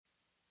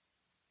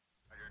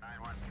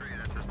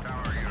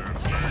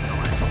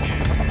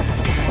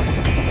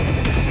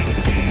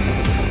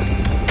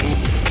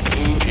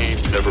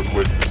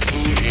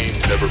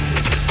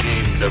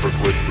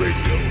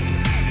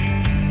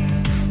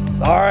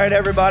right,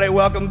 everybody,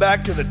 welcome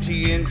back to the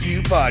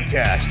TNQ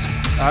podcast.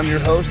 I'm your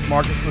host,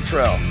 Marcus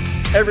Luttrell.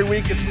 Every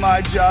week, it's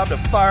my job to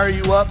fire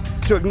you up,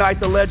 to ignite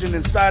the legend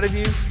inside of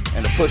you,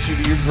 and to push you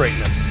to your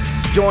greatness.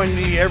 Join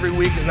me every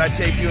week as I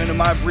take you into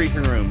my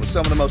briefing room with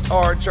some of the most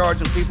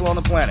hard-charging people on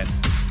the planet.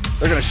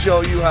 They're going to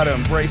show you how to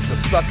embrace the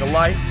suck of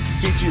life,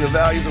 teach you the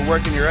values of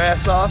working your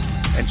ass off,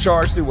 and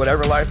charge through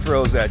whatever life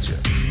throws at you.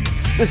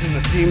 This is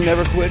the Team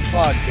Never Quit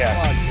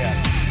podcast.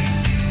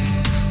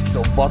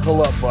 So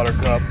buckle up,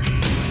 Buttercup.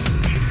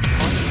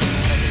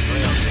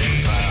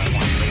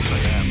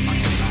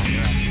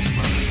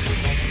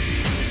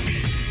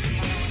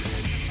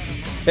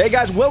 Hey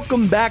guys,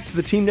 welcome back to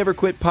the Team Never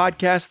Quit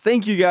podcast.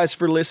 Thank you guys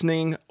for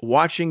listening,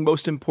 watching,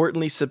 most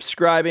importantly,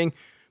 subscribing.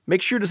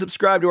 Make sure to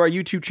subscribe to our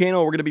YouTube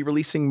channel. We're going to be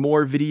releasing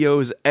more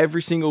videos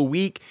every single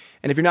week.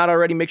 And if you're not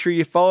already, make sure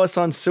you follow us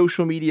on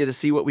social media to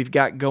see what we've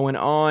got going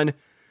on.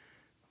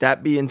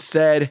 That being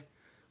said,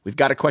 we've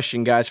got a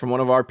question, guys, from one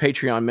of our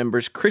Patreon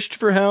members.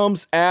 Christopher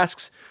Helms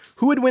asks,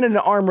 who would win in an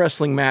arm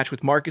wrestling match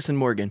with Marcus and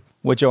Morgan?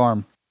 Which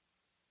arm?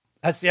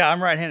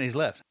 I'm right-handed, he's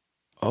left.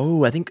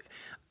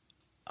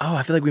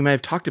 I feel like we might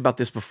have talked about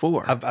this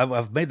before.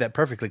 I've made that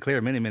perfectly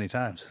clear many, many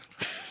times.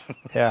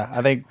 Yeah,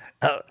 I think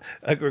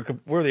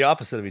we're the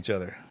opposite of each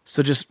other.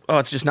 So it's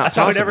just not That's possible. That's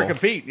why we never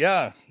compete,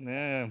 yeah.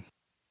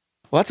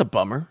 Well, that's a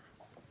bummer.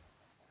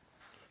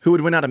 Who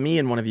would win out of me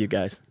and one of you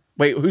guys?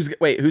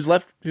 Who's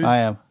left? I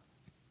am.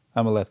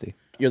 I'm a lefty.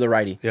 You're the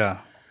righty. Yeah.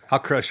 I'll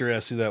crush your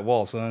ass through that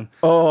wall, son.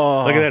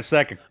 Oh. Look at that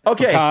sack of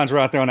okay. pecans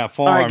right there on that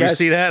forearm. All right, guys. You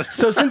see that?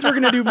 So since we're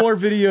going to do more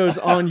videos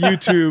on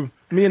YouTube,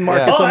 me and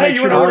Marcus will make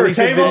you sure to wanna order release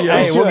a a table? video.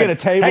 Hey, we'll get a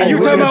table. Hey, you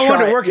were We're talking gonna about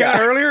wanting to try- work out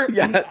earlier?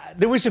 Yeah.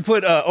 Then we should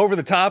put over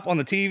the top on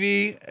the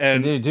TV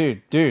and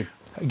Dude,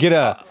 get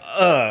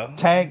a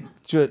tank.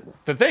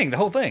 the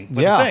whole thing. With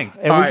Yeah, the thing.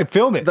 and we can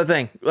film it. The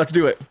thing. Let's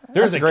do it.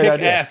 There's That's a a great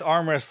kick-ass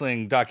arm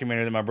wrestling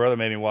documentary that my brother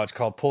made me watch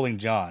called Pulling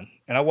John.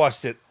 And I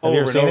watched it Have you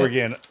over ever and over seen it?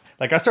 again.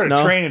 Like, I started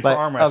No. training for Like,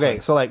 arm wrestling. okay,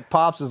 so like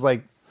Pops is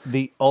like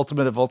the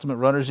ultimate of ultimate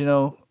runners. You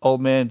know, old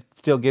man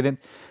still getting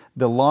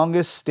the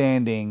longest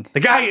standing. The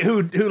guy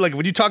who like,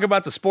 when you talk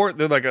about the sport,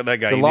 they're like, that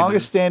guy. The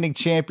longest standing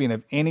champion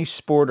of any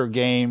sport or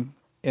game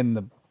in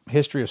the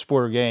history of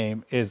sport or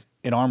game is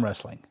in arm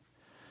wrestling.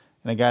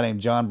 And a guy named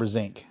John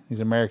Brezink. He's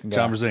an American guy.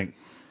 John Brezink.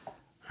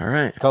 All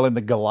right. Call him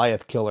the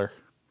Goliath Killer.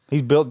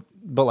 He's built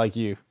like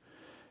you.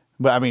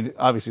 But I mean,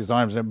 obviously his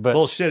arms are, but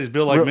Bullshit, he's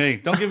built like me.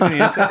 Don't give me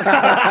the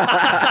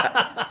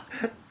insight.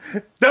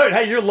 Dude,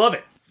 hey, you'll love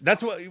it.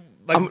 That's what,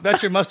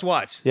 that's your must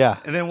watch. yeah.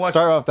 And then watch.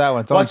 Start off that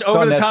one. Watch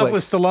Over the Top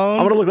with Stallone.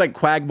 I want to look like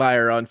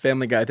Quagmire on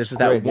Family Guy. This is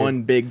that Great, one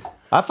dude. big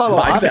I follow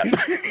bicep.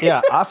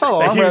 I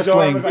follow arm huge wrestling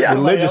arm, like somebody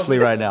religiously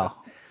right now.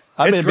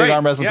 I've It's been a big great.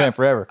 arm wrestling fan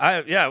forever.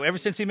 Ever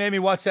since he made me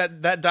watch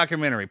that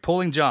documentary,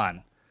 Pulling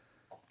John.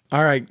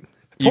 All right.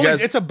 You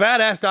guys It's a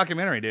badass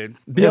documentary, dude.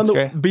 be on That's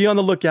great. be on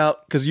the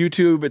lookout because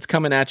YouTube, it's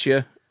coming at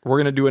you. We're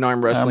going to do an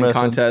arm wrestling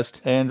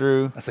contest.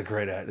 Andrew. That's a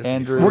great ad.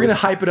 Andrew. We're going to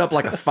hype it up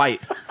like a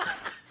fight.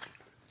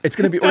 It's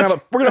going to be, we're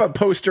going to have a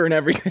poster and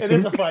everything. It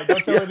is a fight.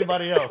 Don't tell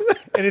anybody else.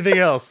 Anything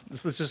else.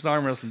 This is just an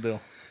arm wrestling deal.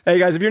 Hey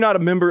guys, if you're not a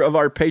member of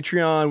our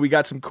Patreon, we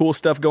got some cool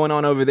stuff going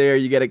on over there.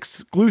 You get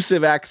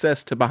exclusive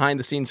access to behind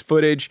the scenes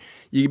footage.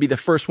 You can be the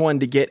first one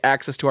to get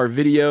access to our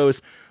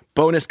videos,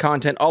 bonus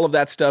content, all of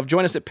that stuff.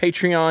 Join us at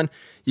Patreon.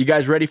 You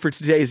guys ready for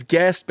today's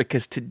guest?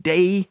 Because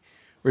today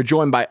we're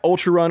joined by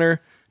ultra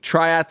runner,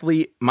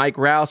 triathlete Mike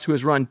Rouse, who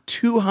has run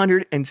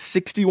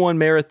 261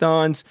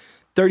 marathons,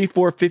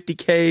 34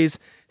 50Ks,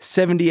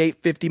 78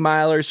 50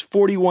 milers,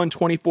 41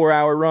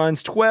 24-hour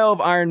runs, 12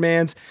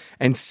 Ironmans,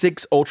 and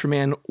 6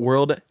 Ultraman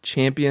World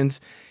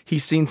Champions.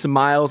 He's seen some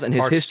miles, and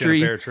his Parched in a history,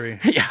 pear tree.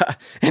 yeah,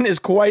 and is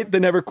quite the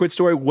never quit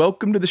story.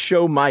 Welcome to the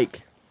show,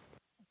 Mike.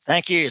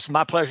 Thank you. It's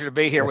my pleasure to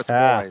be here with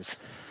the boys.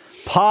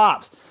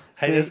 Pops.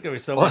 Hey, this is gonna be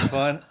so much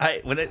fun.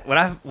 When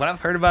I've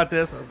heard about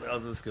this, I was like, "Oh,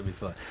 this is gonna be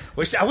fun."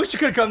 I wish you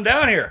could have come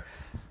down here.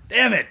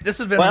 Damn it! This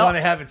has been the one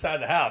they have inside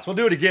the house. We'll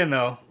do it again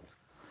though.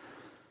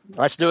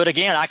 Let's do it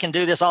again. I can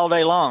do this all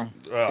day long,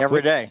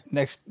 every day.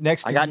 Next.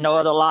 I got no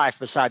other life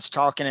besides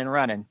talking and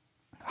running.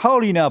 How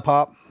old are you now,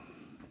 Pop?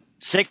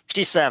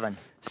 67.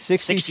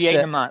 68 68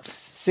 in a month.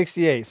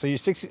 68. So you're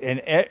 60,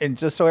 and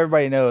just so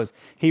everybody knows,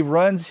 he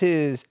runs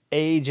his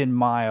age in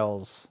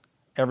miles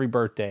every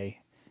birthday,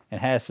 and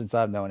has since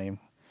I've known him.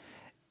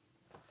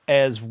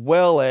 As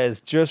well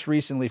as just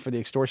recently for the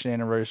extortion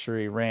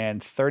anniversary, ran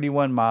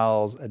 31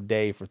 miles a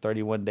day for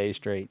 31 days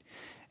straight.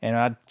 And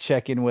I'd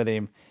check in with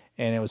him,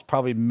 and it was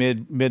probably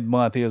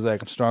mid-month. He was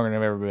like, I'm stronger than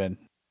I've ever been.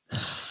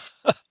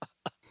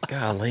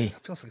 Golly. It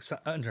feels like some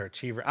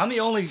underachiever. I'm the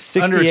only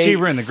 68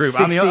 underachiever in the group.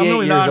 I'm the 68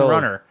 only years old.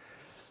 non-runner.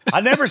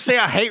 I never say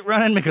I hate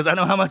running because I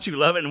know how much you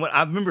love it. And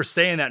I remember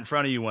saying that in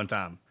front of you one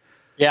time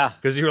Yeah.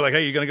 because you were like,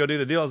 "Hey, you gonna go do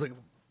the deal?" I was like,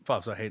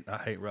 "Pops, I hate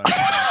running."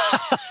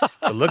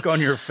 The look on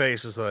your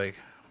face was like,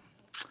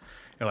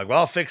 you're like, "Well,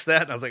 I'll fix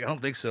that." And I was like, "I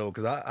don't think so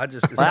because I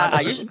just." It's Well,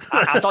 not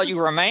I thought you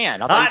were a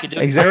man. I thought you could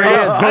do it. Exactly.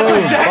 That's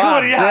exactly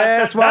what he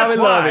That's why we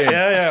love him.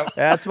 Yeah.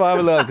 That's why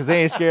we love him, because he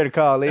ain't scared to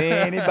call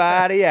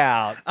anybody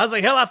out. I was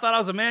like, hell, I thought I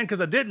was a man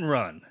because I didn't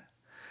run.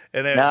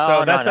 And then, No, so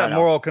no, that's no, that no.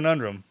 moral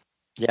conundrum.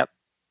 Yep.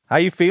 How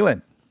you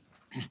feeling?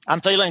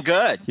 I'm feeling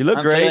good. You look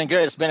I'm great. feeling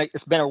good.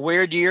 It's been a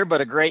weird year,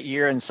 but a great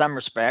year in some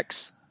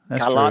respects.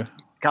 That's got true.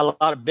 a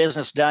lot of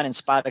business done in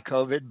spite of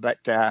COVID, but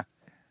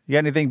You got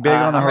anything big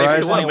on the I'm ready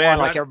for horizon? 21 Man,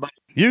 like everybody.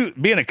 You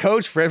being a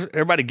coach for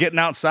everybody getting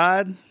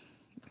outside,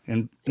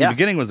 and in the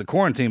beginning was the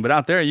quarantine, but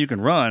out there you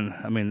can run.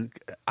 I mean,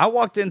 I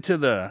walked into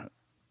the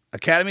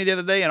academy the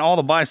other day, and all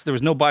the there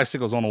was no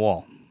bicycles on the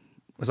wall.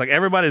 It's like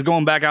everybody's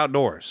going back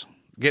outdoors,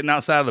 getting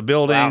outside of the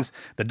buildings.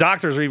 Wow. The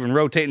doctors are even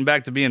rotating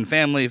back to being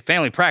family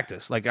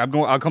practice. Like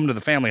I'll come to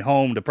the family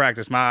home to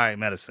practice my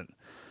medicine,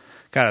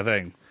 kind of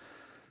thing.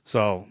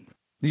 So,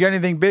 you got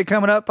anything big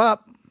coming up,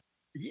 Pop?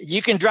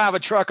 You can drive a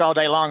truck all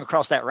day long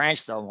across that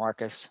ranch, though,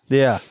 Marcus.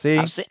 Yeah. See,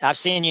 I've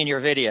seen you in your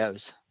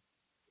videos.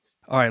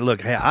 All right,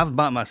 look, hey, I've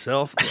bought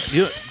myself.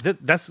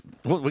 That's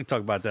we can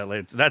talk about that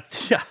later.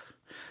 Yeah,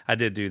 I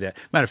did do that.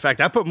 Matter of fact,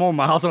 I put more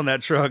miles on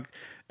that truck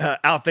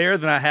out there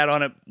than I had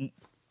on it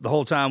the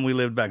whole time we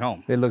lived back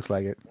home. it looks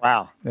like it.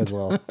 Wow. As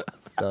well. It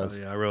does.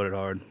 Yeah, I rode it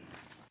hard.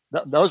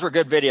 Those were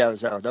good videos,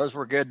 though. Those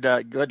were good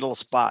little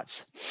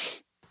spots.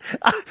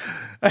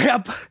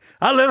 I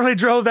literally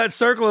drove that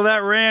circle of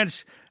that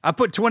ranch. I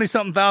put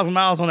 20-something thousand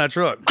miles on that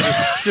truck,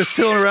 just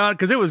tooling around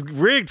because it was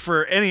rigged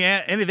for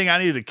anything I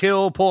needed to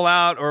kill, pull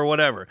out, or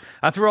whatever.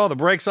 I threw all the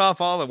brakes off,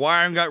 all the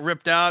wiring got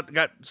ripped out,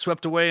 got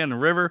swept away in the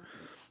river.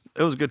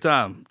 It was a good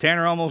time.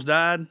 Tanner almost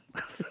died.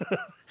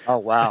 Oh,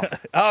 wow.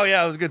 Oh,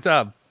 yeah, it was a good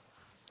time.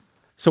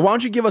 So why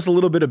don't you give us a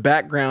little bit of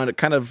background at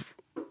kind of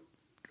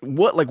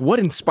what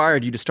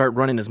inspired you to start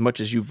running as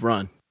much as you've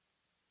run?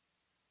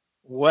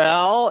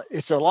 Well,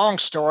 it's a long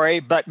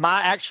story, but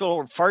my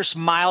actual first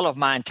mile of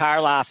my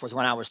entire life was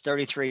when I was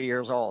 33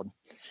 years old.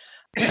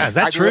 Is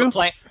that true?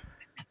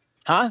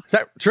 Huh? Is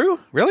that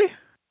true? Really?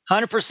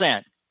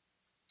 100%.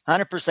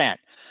 100%.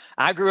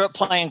 I grew up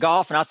playing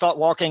golf, and I thought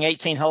walking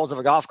 18 holes of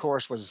a golf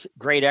course was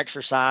great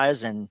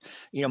exercise and,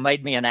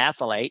 made me an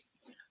athlete.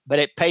 But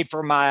it paid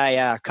for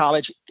my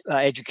college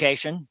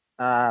education.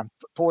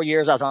 4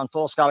 years I was on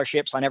full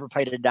scholarship, so I never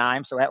paid a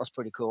dime. So that was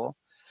pretty cool.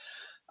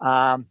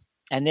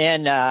 And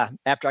then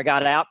after I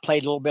got out,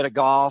 played a little bit of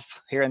golf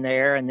here and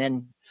there. And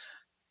then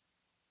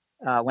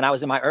when I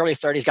was in my early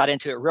 30s, got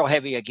into it real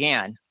heavy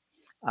again.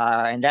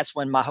 And that's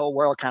when my whole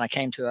world kind of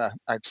came to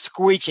a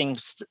screeching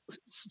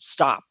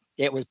stop.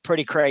 It was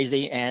pretty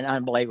crazy and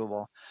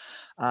unbelievable.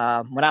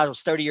 When I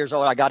was 30 years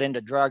old, I got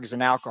into drugs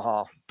and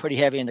alcohol, pretty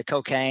heavy into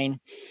cocaine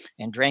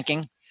and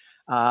drinking.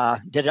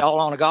 Did it all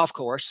on a golf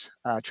course,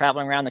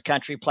 traveling around the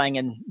country, playing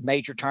in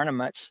major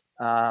tournaments,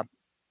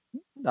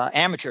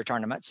 amateur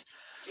tournaments.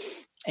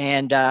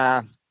 And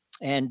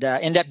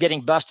ended up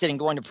getting busted and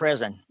going to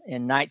prison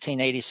in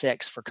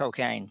 1986 for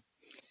cocaine.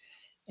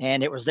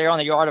 And it was there on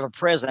the yard of a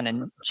prison.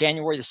 And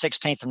January the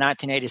 16th of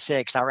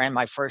 1986, I ran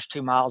my first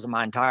 2 miles of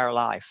my entire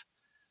life.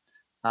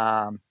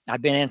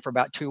 I'd been in for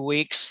about 2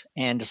 weeks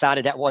and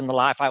decided that wasn't the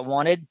life I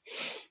wanted.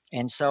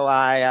 And so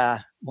I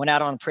went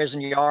out on the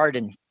prison yard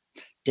and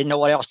didn't know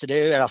what else to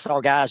do. And I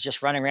saw guys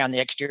just running around the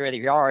exterior of the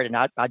yard, and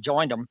I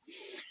joined them.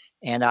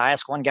 And I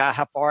asked one guy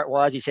how far it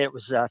was. He said it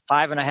was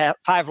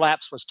 5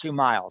 laps was 2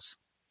 miles,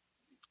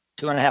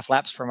 2.5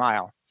 laps per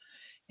mile.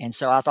 And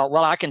so I thought,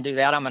 well, I can do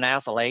that. I'm an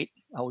athlete,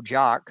 old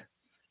jock,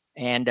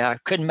 and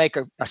couldn't make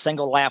a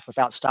single lap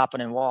without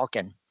stopping and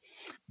walking.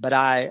 But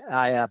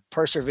I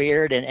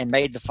persevered and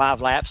made the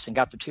 5 laps and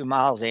got the 2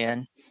 miles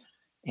in.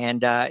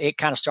 And it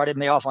kind of started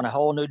me off on a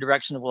whole new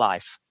direction of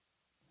life.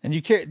 And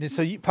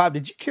Pop,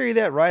 did you carry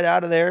that right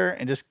out of there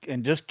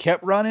and just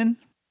kept running?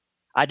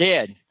 I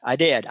did.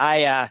 Like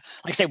I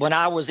said, when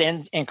I was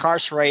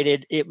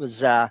incarcerated, it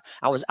was I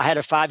had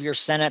a 5-year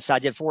sentence. I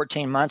did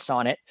 14 months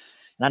on it,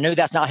 and I knew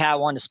that's not how I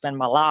wanted to spend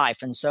my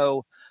life. And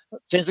so,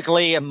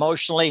 physically,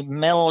 emotionally,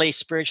 mentally,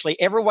 spiritually,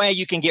 every way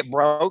you can get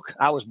broke,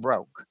 I was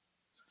broke.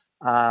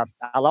 I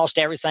lost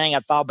everything.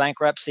 I filed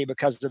bankruptcy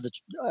because of the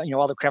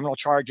all the criminal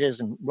charges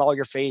and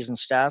lawyer fees and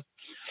stuff.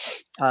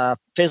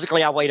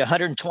 Physically, I weighed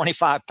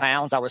 125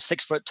 pounds. I was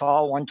 6 foot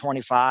tall,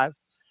 125.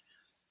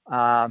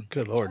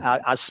 Good Lord.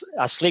 I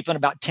sleep in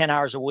about 10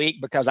 hours a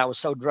week because I was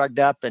so drugged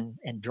up and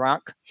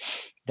drunk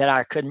that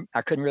I couldn't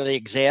really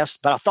exist.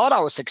 But I thought I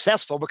was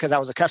successful because I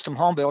was a custom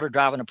home builder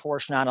driving a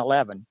Porsche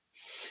 911.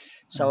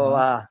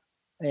 So,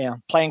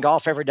 playing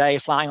golf every day,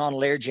 flying on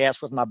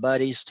Learjets with my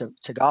buddies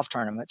to golf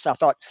tournaments. I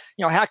thought,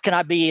 how can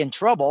I be in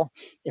trouble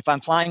if I'm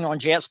flying on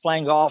jets,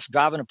 playing golf,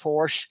 driving a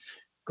Porsche,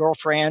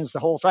 girlfriends, the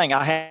whole thing?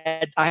 I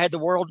had the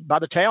world by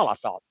the tail, I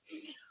thought.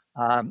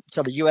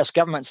 So the U.S.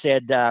 government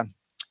said,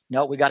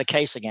 no, we got a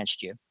case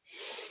against you.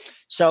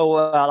 So,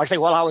 like I say,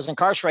 while I was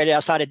incarcerated, I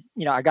decided,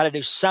 I got to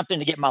do something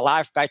to get my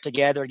life back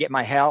together, get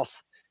my health,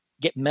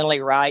 get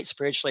mentally right,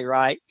 spiritually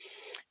right.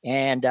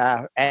 And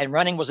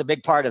running was a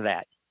big part of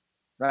that.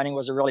 Running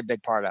was a really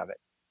big part of it.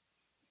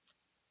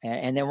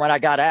 And then when I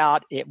got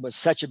out, it was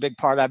such a big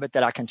part of it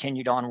that I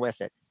continued on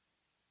with it.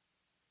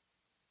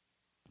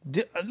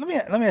 Let me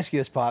ask you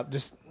this, Pop,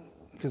 just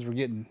because we're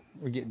getting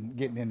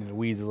into the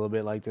weeds a little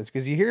bit like this,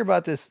 because you hear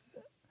about this.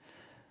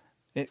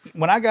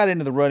 when I got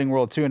into the running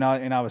world too, and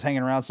I was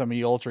hanging around some of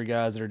you ultra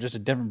guys that are just a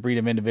different breed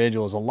of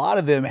individuals, a lot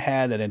of them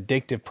had an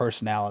addictive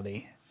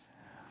personality.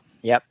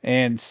 Yep.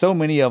 And so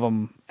many of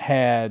them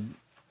had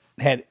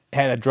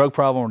a drug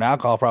problem or an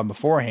alcohol problem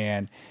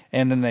beforehand,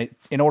 and then they,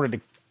 in order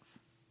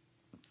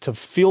to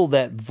fill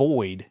that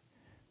void,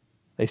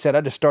 they said,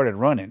 I just started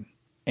running,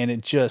 and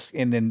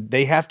then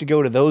they have to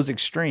go to those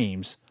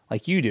extremes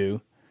like you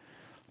do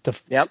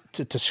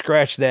to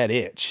scratch that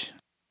itch.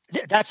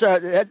 That's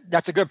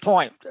a good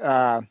point,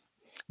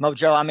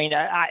 Mojo. I mean,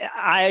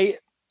 I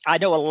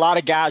know a lot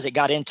of guys that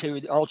got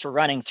into ultra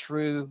running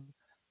through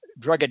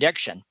drug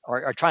addiction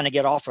or trying to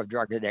get off of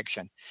drug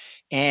addiction,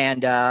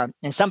 and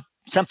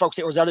some folks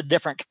it was other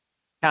different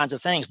kinds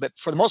of things, but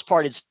for the most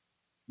part, it's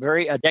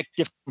very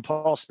addictive,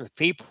 compulsive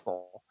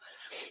people,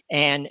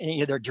 and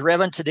they're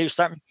driven to do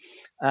something.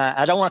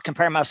 I don't want to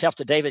compare myself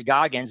to David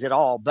Goggins at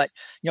all, but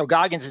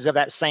Goggins is of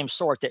that same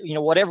sort. That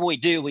whatever we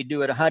do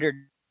at 100.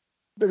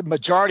 The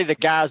majority of the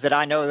guys that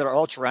I know that are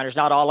ultra runners,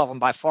 not all of them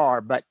by far,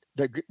 but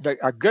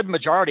a good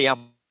majority of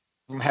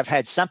them have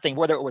had something,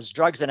 whether it was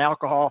drugs and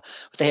alcohol,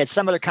 but they had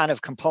some other kind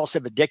of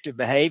compulsive addictive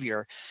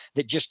behavior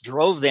that just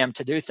drove them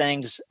to do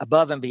things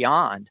above and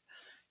beyond.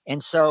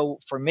 And so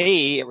for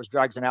me, it was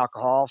drugs and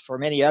alcohol. For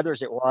many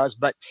others, it was.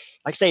 But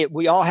like I say,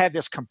 we all have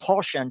this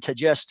compulsion to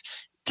just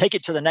take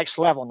it to the next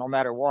level, no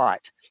matter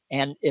what.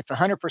 And if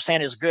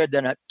 100% is good,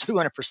 then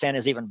 200%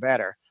 is even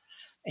better.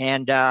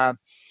 And,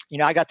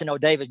 I got to know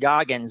David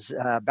Goggins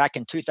back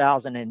in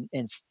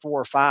 2004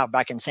 or 5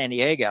 back in San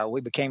Diego.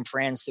 We became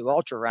friends through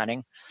ultra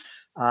running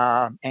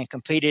and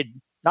competed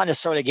not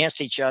necessarily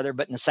against each other,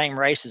 but in the same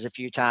races a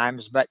few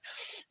times. But,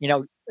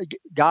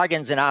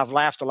 Goggins and I have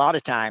laughed a lot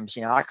of times.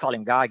 I call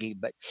him Goggy,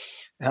 but,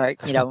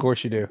 Of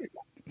course you do.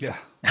 Yeah.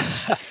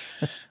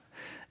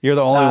 You're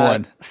the only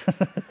one.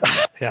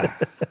 Yeah.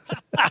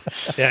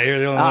 Yeah, you're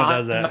the only one that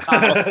does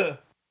that.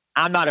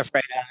 I'm not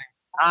afraid of him.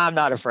 I'm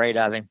not afraid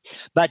of him.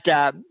 But,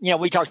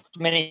 we talked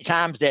many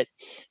times that,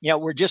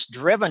 we're just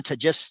driven to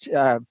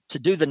to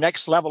do the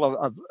next level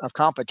of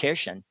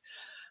competition.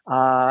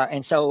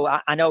 And so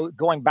I know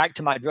going back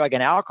to my drug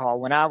and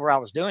alcohol, whenever I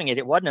was doing it,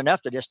 it wasn't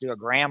enough to just do a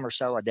gram or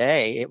so a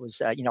day. It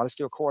was, let's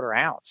do a quarter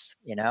ounce,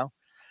 and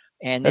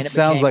then that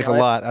sounds like a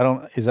lot.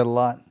 Is that a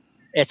lot?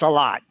 It's a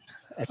lot.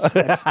 That's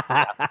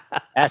I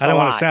don't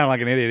want to sound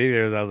like an idiot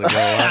either. I was like,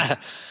 a lot.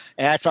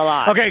 That's a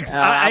lot. Okay,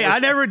 I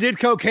never did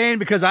cocaine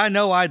because I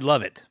know I'd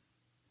love it.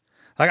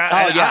 Like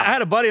I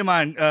had a buddy of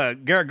mine,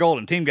 Garrett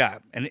Golden, team guy,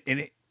 and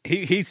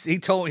he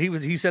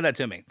said that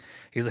to me.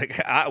 He's like,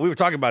 we were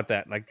talking about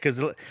that, like, because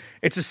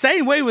it's the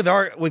same way with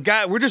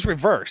guys. We're just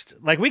reversed.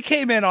 Like we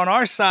came in on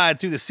our side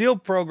through the SEAL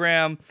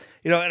program,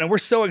 and we're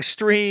so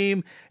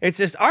extreme. It's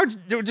just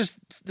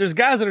there's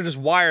guys that are just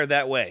wired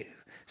that way.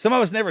 Some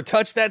of us never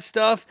touch that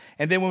stuff,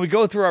 and then when we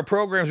go through our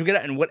programs, we get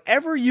out, and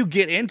whatever you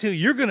get into,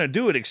 you're going to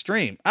do it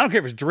extreme. I don't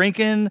care if it's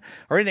drinking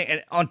or anything.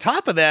 And on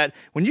top of that,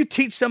 when you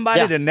teach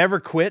somebody to never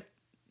quit,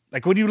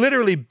 like when you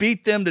literally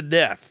beat them to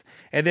death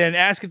and then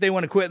ask if they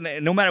want to quit,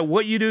 and no matter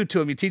what you do to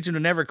them, you teach them to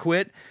never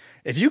quit.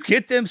 If you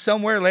get them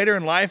somewhere later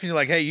in life and you're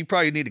like, hey, you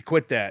probably need to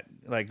quit that.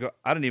 Like,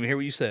 I didn't even hear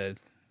what you said.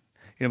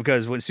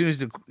 Because as soon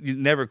as you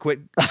never quit,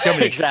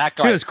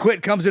 exactly. As soon as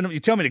quit comes in,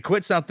 you tell me to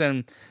quit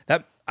something,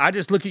 that I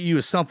just look at you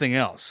as something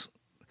else.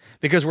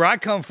 Because where I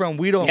come from,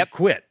 we don't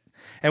quit.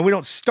 And we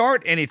don't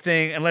start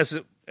anything unless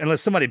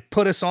somebody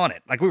put us on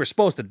it. Like we were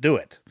supposed to do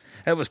it.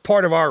 That was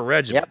part of our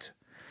regiment.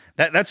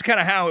 That's kind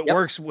of how it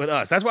works with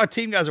us. That's why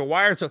team guys are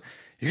wired. So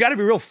you got to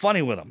be real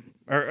funny with them.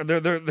 Or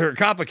they're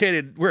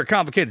complicated. We're a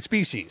complicated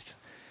species.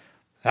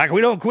 Like we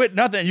don't quit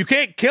nothing. You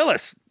can't kill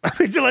us. I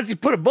mean, unless you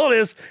put a bullet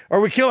in us or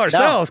we kill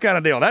ourselves kind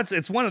of deal.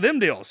 It's one of them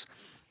deals.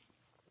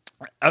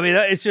 I mean,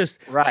 it's just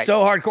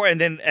so hardcore.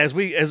 And then as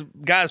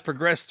guys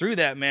progress through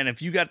that, man,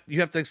 you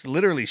have to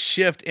literally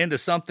shift into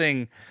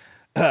something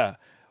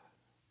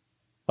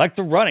like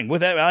the running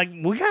with that. Like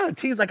we got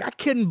teams, like I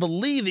couldn't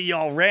believe that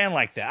y'all ran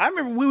like that. I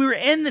remember when we were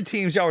in the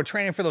teams, y'all were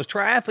training for those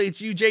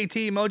triathletes,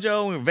 UJT,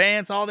 Mojo,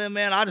 Vance, all them,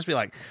 man. I'll just be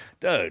like,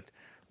 dude,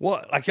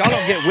 what? Like y'all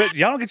don't get whipped,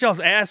 y'all don't get y'all's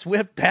ass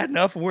whipped bad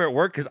enough when we're at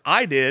work, because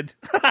I did.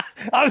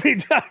 I mean,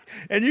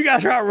 and you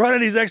guys are out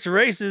running these extra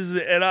races,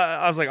 and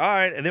I was like, all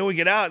right. And then we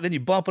get out, and then you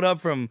bump it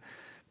up from,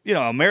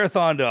 a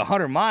marathon to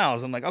 100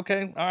 miles. I'm like,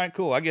 okay, all right,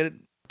 cool, I get it.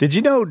 Did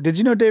you know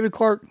David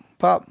Clark,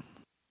 Pop?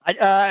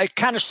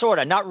 Kind of, sort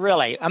of, not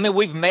really. I mean,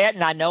 we've met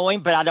and I know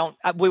him, but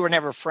we were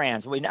never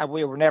friends. We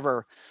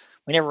never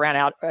ran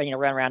out, ran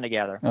around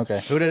together. Okay.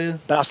 Who that is?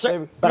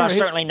 But I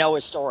certainly know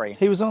his story.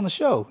 He was on the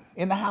show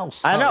in the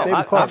house. I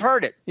know. I've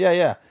heard it.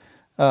 Yeah.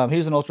 He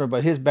was an ultra,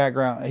 but his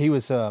background, he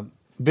was a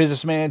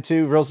businessman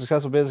too, real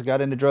successful business,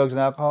 got into drugs and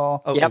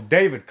alcohol. Oh,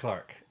 David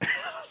Clark.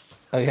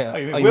 Oh, yeah.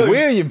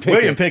 William Pickett.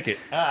 William Pickett.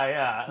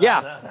 Yeah.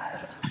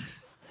 Yeah.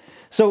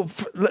 So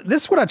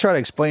this is what I try to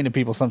explain to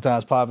people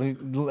sometimes, Pop.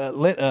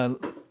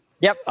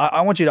 Yep.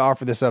 I want you to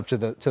offer this up to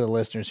the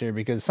listeners here,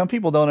 because some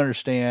people don't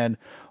understand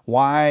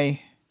why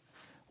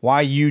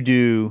you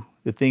do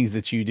the things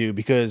that you do,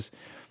 because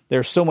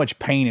there's so much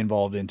pain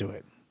involved into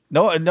it.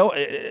 No.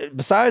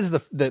 Besides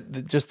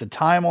the just the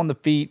time on the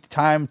feet,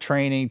 time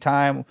training,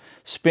 time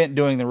spent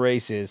doing the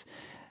races,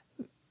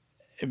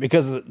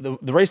 because the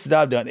races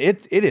I've done,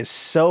 it is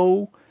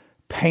so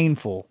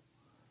painful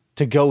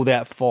to go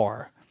that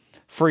far.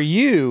 For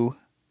you,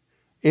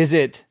 is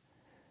it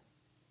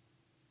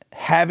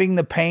having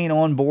the pain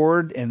on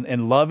board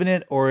and loving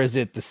it, or is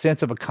it the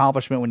sense of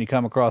accomplishment when you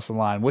come across the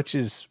line? Which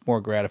is more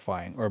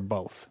gratifying, or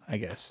both, I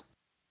guess?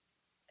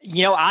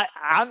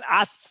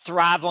 I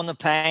thrive on the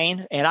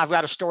pain, and I've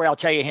got a story I'll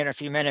tell you here in a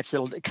few minutes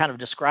that'll kind of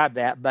describe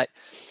that. But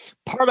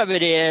part of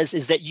it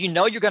is that you're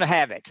going to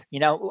have it.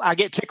 I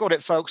get tickled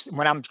at folks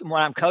when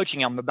I'm coaching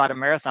them about a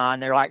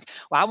marathon. They're like,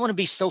 "Well, I want to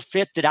be so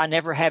fit that I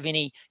never have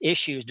any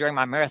issues during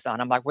my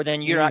marathon." I'm like, "Well,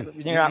 then you're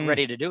not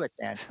ready to do it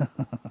then."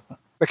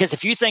 Because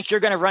if you think you're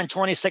going to run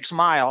 26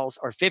 miles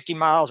or 50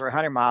 miles or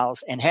 100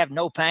 miles and have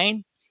no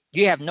pain,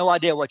 you have no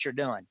idea what you're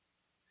doing.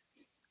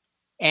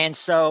 And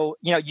so,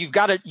 you've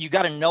got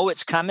to know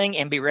it's coming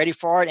and be ready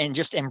for it and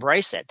just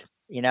embrace it,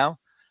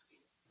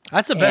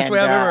 That's the best way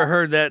I've ever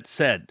heard that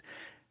said.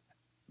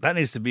 That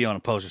needs to be on a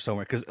poster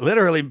somewhere, because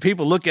literally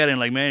people look at it and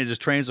like, man, you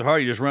just train so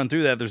hard, you just run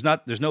through that.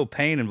 There's no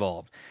pain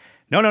involved.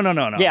 No.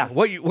 Yeah.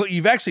 What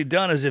you've actually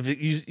done is if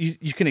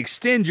you can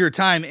extend your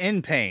time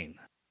in pain.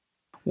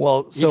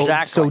 Well,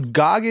 exactly. So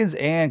Goggins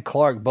and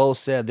Clark both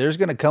said there's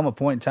going to come a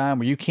point in time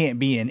where you can't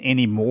be in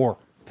any more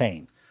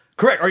pain.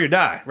 Correct. Or you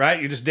die, right?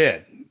 You're just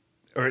dead.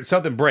 Or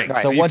something breaks.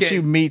 Right. So once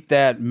you meet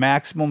that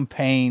maximum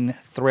pain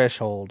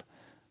threshold,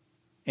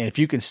 and if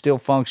you can still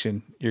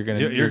function, you're good.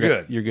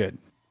 You're good.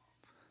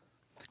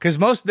 Because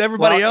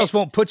everybody else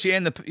won't put you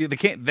in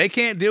they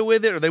can't deal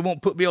with it, or they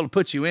won't be able to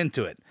put you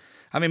into it.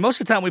 I mean, most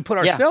of the time we put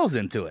ourselves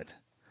into it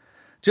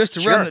just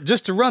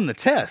to run the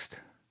test.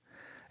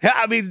 Yeah,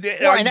 I mean,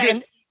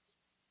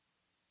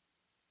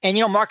 and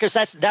Marcus,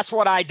 that's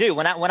what I do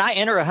when I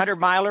enter a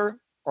 100-miler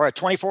or a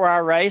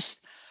 24-hour race.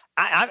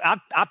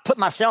 I put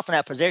myself in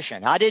that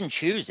position. I didn't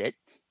choose it,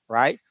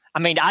 right? I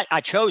mean, I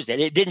chose it.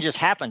 It didn't just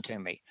happen to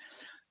me.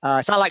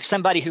 It's not like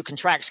somebody who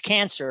contracts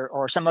cancer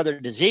or some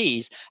other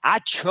disease. I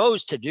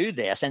chose to do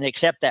this and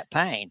accept that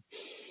pain.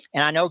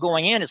 And I know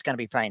going in, it's going to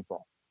be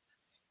painful.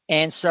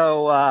 And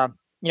so,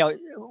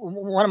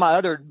 one of my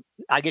other,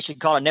 I guess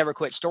you'd call it never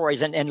quit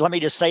stories. And let me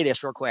just say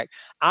this real quick.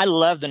 I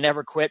love the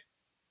never quit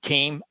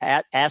team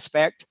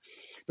aspect,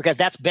 because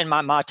that's been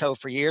my motto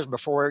for years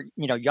before,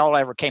 y'all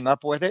ever came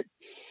up with it.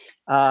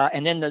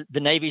 And then the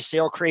Navy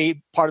SEAL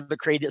creed, part of the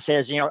creed that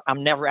says,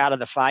 I'm never out of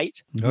the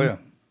fight. Oh, yeah.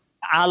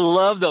 I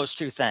love those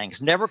two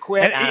things. Never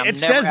quit. And it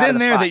says in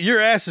there that your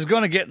ass is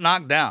going to get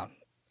knocked down.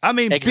 I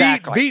mean,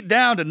 exactly. beat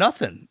down to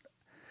nothing.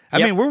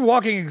 I mean, we're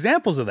walking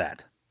examples of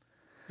that.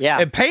 Yeah.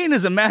 And pain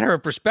is a matter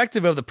of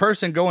perspective of the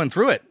person going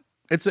through it.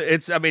 That's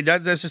just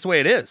the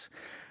way it is.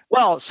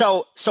 Well,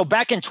 so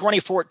back in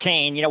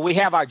 2014, we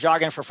have our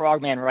Jogging for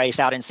Frogmen race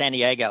out in San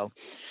Diego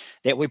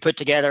that we put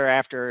together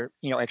after,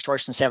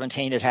 Extortion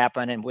 17 had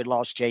happened and we'd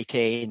lost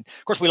JT. And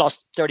of course, we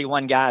lost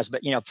 31 guys,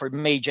 but, for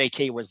me,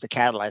 JT was the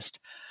catalyst.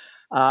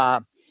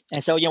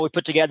 And so, we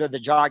put together the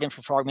Jogging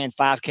for Frogmen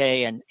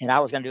 5K, and I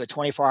was going to do a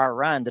 24-hour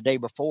run the day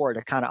before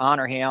to kind of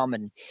honor him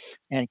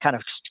and kind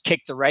of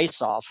kick the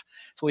race off.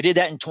 So we did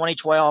that in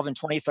 2012 and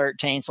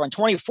 2013. So in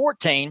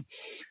 2014,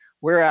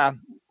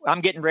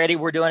 I'm getting ready.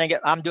 We're doing it.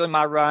 I'm doing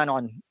my run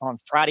on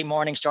Friday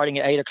morning, starting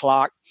at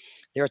 8:00.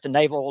 They're at the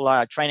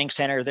Naval Training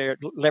Center there at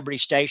Liberty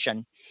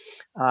Station.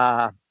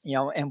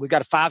 And we've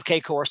got a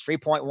 5K course,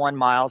 3.1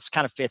 miles,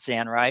 kind of fits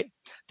in, right?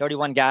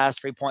 31 guys,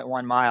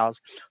 3.1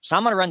 miles. So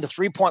I'm going to run the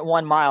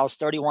 3.1 miles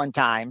 31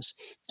 times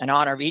in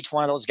honor of each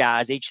one of those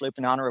guys, each loop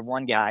in honor of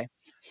one guy.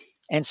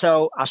 And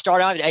so I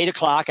start out at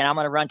 8:00, and I'm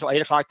going to run till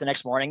 8:00 the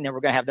next morning. Then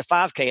we're going to have the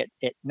 5K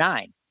at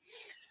 9.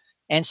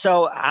 And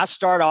so I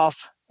start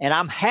off, and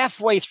I'm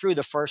halfway through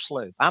the first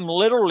loop. I'm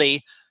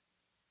literally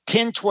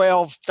 10,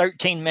 12,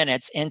 13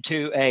 minutes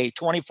into a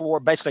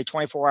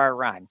 24-hour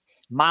run,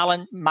 mile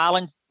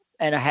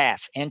and a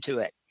half into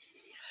it.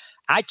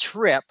 I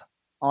trip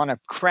on a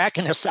crack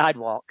in the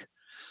sidewalk,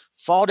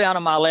 fall down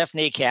on my left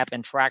kneecap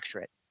and fracture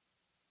it.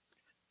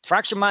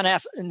 Fracture my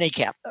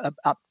kneecap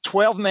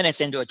 12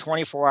 minutes into a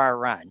 24-hour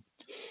run.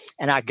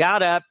 And I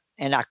got up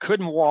and I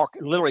couldn't walk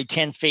literally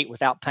 10 feet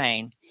without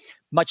pain,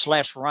 much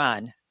less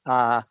run.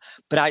 But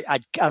I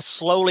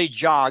slowly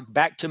jogged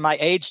back to my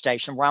aid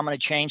station where I'm going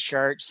to change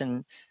shirts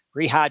and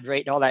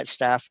rehydrate and all that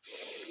stuff.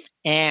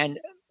 And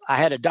I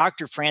had a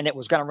doctor friend that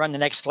was going to run the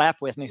next lap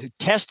with me who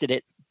tested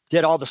it,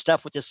 did all the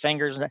stuff with his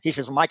fingers. He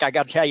says, well, Mike, I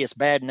got to tell you, it's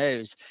bad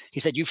news. He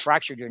said, you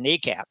fractured your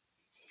kneecap.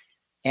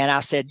 And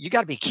I said, you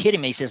got to be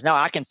kidding me. He says, no,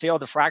 I can feel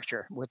the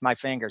fracture with my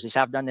fingers. He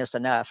said, I've done this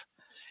enough.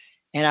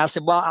 And I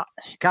said, well,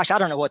 gosh, I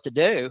don't know what to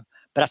do.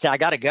 But I said, I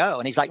got to go.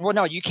 And he's like, well,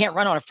 no, you can't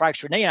run on a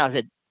fractured knee. And I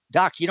said,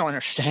 Doc, you don't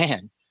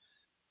understand.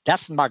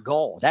 That's my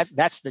goal.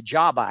 That's the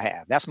job I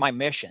have. That's my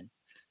mission.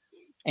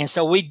 And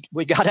so we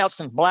got out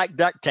some black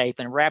duct tape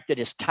and wrapped it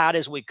as tight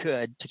as we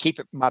could to keep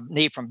my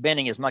knee from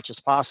bending as much as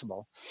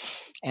possible.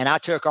 And I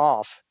took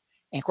off.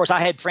 And of course, I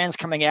had friends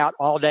coming out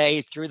all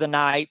day through the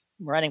night,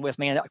 running with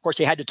me. And of course,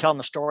 he had to tell them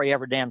the story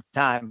every damn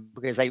time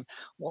because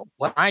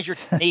why is your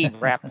knee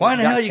wrapped? Why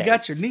the hell you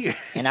got your knee?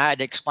 And I had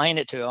to explain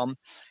it to them.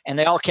 And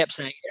they all kept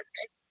saying,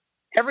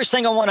 every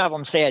single one of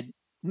them said,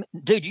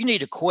 dude, you need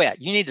to quit.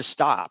 You need to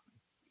stop.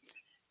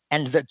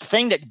 And the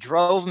thing that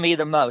drove me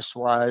the most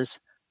was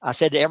I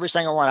said to every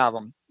single one of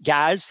them,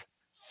 guys,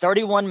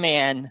 31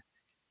 men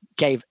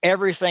gave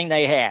everything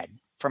they had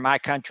for my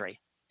country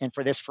and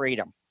for this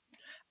freedom.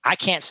 I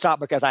can't stop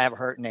because I have a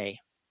hurt knee.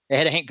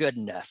 It ain't good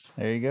enough.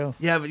 There you go.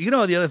 Yeah, but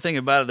the other thing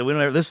about it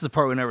that this is the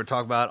part we never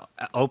talk about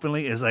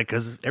openly is like,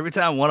 because every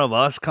time one of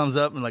us comes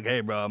up and like,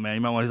 hey, bro, man,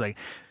 you might want to, he's like,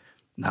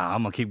 nah,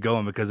 I'm gonna keep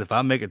going because if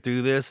I make it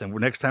through this, and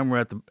next time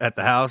we're at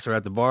the house or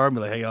at the bar, I'll be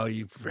like, hey, oh,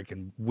 you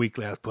freaking weak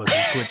ass pussy,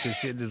 quit this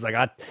shit. It's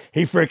like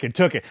he freaking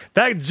took it.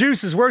 That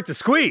juice is worth the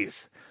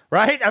squeeze,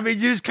 right? I mean,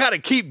 you just kind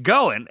of keep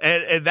going,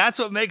 and that's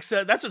what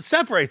that's what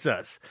separates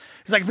us.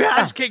 It's like, man, I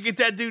just can't get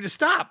that dude to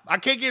stop. I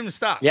can't get him to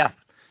stop. Yeah,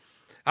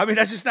 I mean,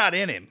 that's just not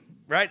in him.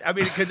 Right? I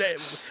mean, because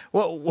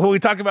what we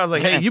talk about is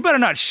like, hey, you better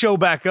not show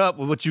back up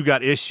with what you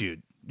got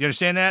issued. You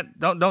understand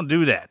that? Don't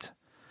do that.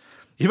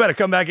 You better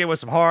come back in with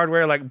some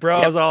hardware, like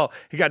bro's all,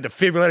 he got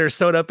defibrillators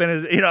sewed up in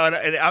his, and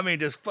I mean,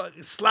 just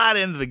slide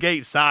into the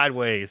gate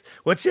sideways,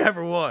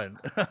 whichever one.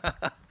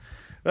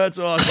 That's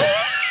awesome.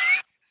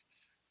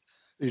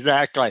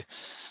 Exactly.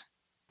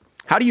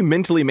 How do you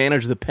mentally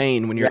manage the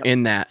pain when you're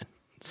in that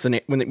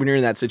when you're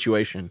in that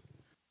situation?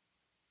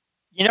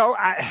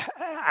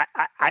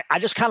 I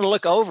just kind of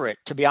look over it,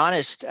 to be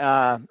honest,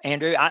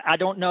 Andrew. I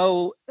don't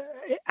know.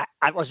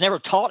 I was never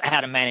taught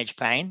how to manage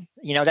pain.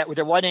 That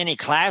there wasn't any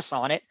class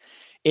on it.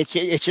 It's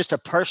just a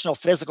personal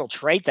physical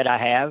trait that I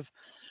have.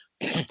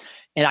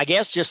 And I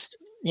guess just,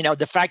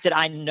 the fact that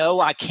I know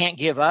I can't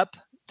give up,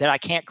 that I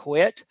can't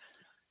quit,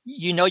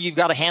 you've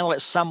got to handle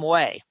it some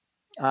way.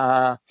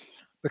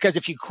 Because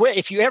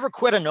if you ever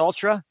quit an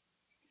ultra,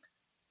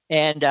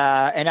 and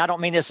I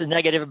don't mean this is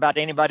negative about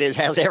anybody that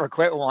has ever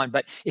quit one,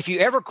 but if you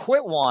ever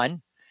quit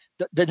one,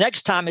 the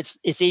next time it's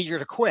easier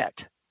to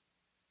quit.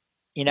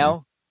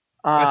 That's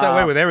that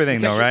way with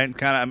everything, though, right?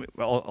 Kind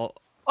of.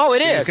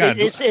 It is.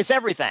 It's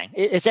everything.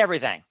 It's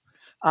everything.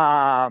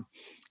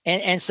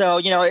 And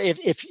so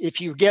if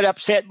you get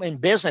upset in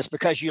business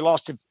because you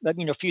lost a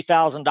few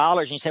 $1,000s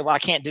and you say, well, I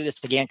can't do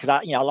this again because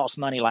I lost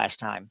money last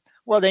time.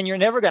 Well, then you're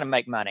never going to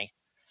make money.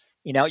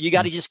 You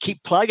got to just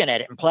keep plugging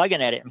at it and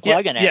plugging at it and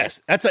plugging at it.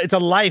 Yes, it's a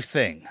life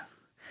thing.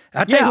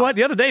 I'll tell you what,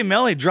 the other day,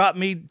 Melanie dropped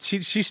me.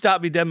 She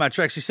stopped me dead in my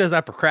tracks. She says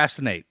I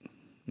procrastinate.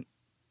 And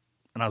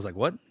I was like,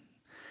 what?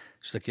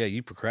 She's like, yeah,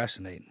 you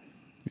procrastinate.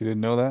 You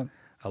didn't know that?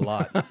 A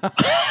lot.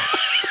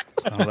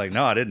 I was like,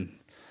 no, I didn't.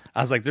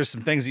 I was like, there's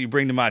some things that you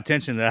bring to my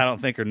attention that I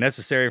don't think are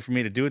necessary for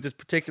me to do at this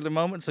particular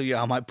moment. So,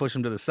 yeah, I might push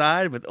them to the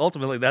side, but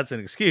ultimately that's an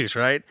excuse,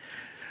 right?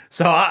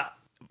 So,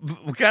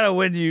 kind of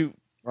when you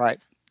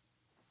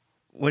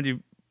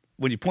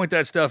point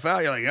that stuff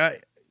out, you're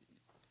like,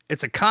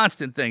 it's a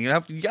constant thing.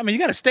 You got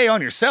to stay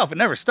on yourself. It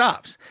never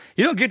stops.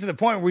 You don't get to the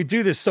point where we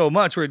do this so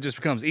much where it just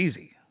becomes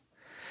easy.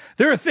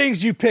 There are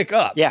things you pick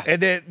up. Yeah.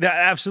 And that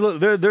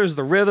absolutely, there's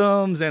the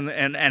rhythms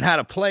and how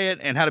to play it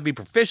and how to be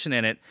proficient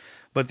in it.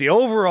 But the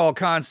overall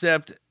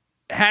concept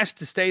has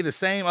to stay the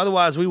same.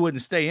 Otherwise, we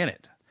wouldn't stay in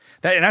it.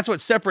 And that's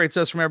what separates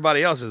us from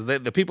everybody else is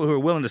the people who are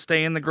willing to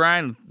stay in the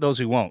grind, those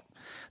who won't.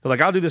 They're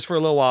like, I'll do this for a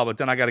little while, but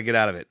then I got to get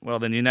out of it. Well,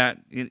 then you're not,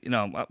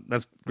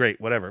 that's great,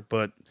 whatever.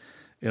 But,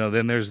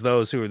 then there's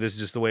those who are, this is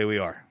just the way we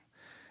are.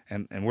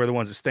 And we're the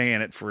ones that stay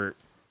in it for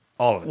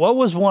all of it. What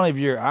was one of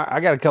your, I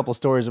got a couple of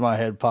stories in my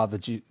head, Pop,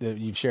 that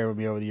you've shared with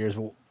me over the years.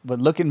 But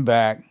looking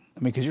back,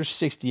 I mean, because you're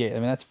 68, I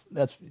mean,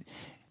 that's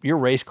your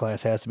race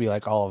class has to be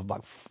like all of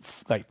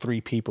like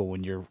 3 people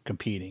when you're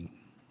competing,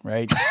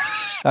 right?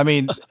 I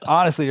mean,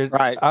 honestly,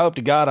 right. I hope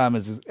to God I'm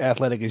as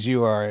athletic as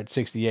you are at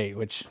 68,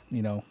 which, I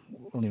don't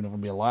even know if I'm going to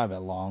be alive that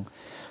long.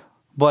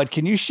 But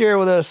can you share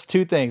with us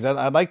 2 things?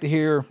 I'd like to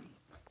hear,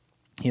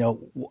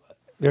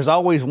 there's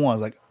always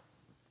ones like,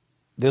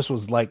 this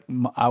was like,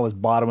 I was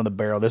bottom of the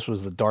barrel. This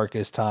was the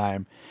darkest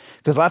time.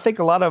 Because I think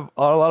a lot of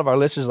our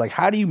listeners, like,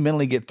 how do you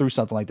mentally get through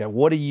something like that?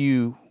 What did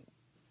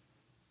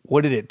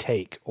it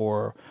take?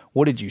 Or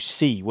what did you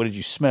see? What did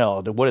you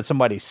smell? What did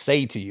somebody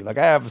say to you? Like,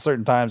 I have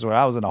certain times where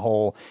I was in a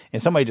hole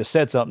and somebody just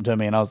said something to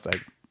me and I was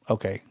like,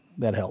 okay,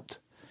 that helped.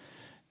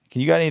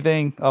 Can you got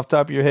anything off the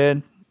top of your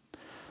head?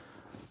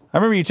 I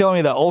remember you telling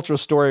me the ultra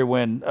story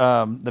when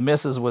the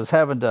missus was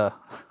having to,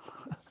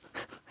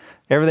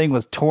 everything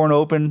was torn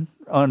open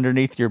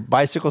underneath your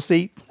bicycle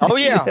seat. Oh,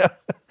 yeah.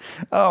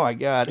 Oh, my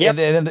God. Yep.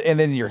 And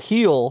then your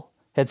heel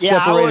had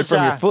separated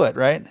from your foot,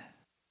 right?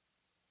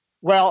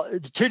 Well,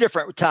 2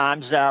 different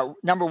times.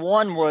 Number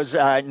one was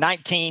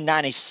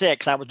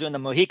 1996. I was doing the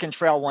Mohican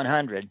Trail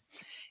 100,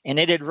 and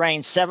it had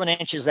rained 7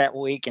 inches that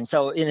week. And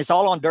it's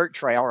all on dirt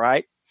trail,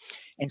 right?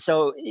 And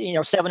so,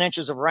 7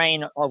 inches of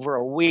rain over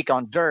a week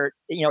on dirt,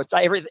 it's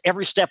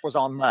every step was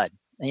on mud.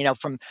 When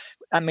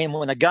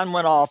the gun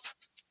went off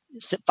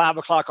at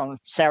 5:00 on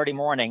Saturday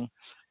morning,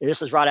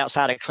 this was right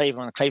outside of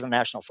Cleveland, the Cleveland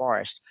National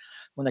Forest.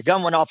 When the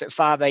gun went off at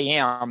 5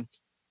 a.m.,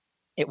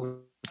 it was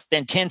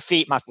within 10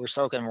 feet, we're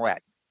soaking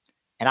wet.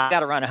 and I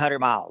got to run 100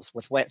 miles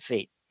with wet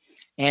feet.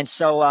 And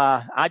so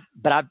I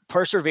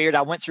persevered.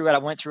 I went through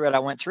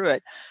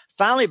it.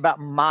 Finally, about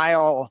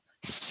mile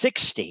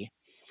 60,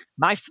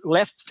 my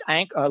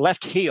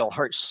left heel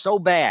hurt so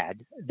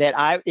bad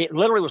that it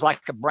literally was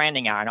like a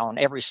branding iron on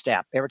every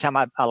step. Every time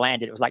I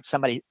landed, it was like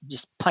somebody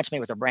just punched me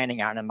with a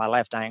branding iron in my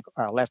left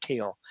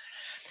heel.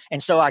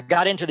 And so I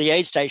got into the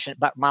aid station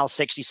about mile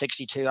 60,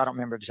 62. I don't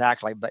remember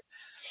exactly, but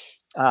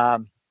I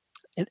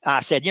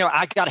said,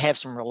 I got to have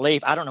some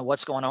relief. I don't know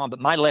what's going on, but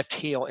my left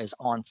heel is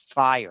on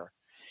fire.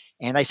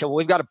 And they said, well,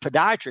 we've got a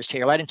podiatrist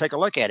here. Let him take a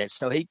look at it.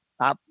 So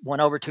I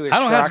went over to his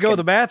truck. I don't have to go to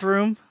the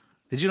bathroom.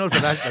 Did you know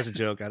that's a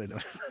joke? I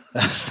didn't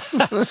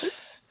know.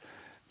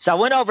 So I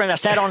went over and I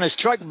sat on his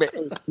truck,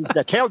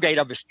 the tailgate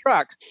of his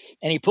truck,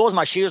 and he pulls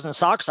my shoes and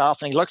socks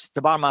off, and he looks at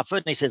the bottom of my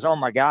foot, and he says, oh,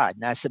 my God.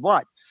 And I said,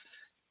 what?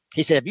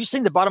 He said, have you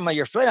seen the bottom of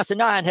your foot? I said,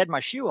 no, I hadn't had my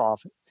shoe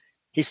off.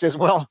 He says,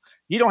 well,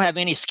 you don't have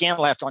any skin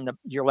left on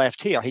your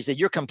left heel. He said,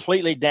 you're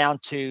completely down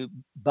to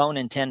bone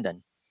and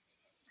tendon.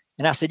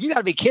 And I said, you got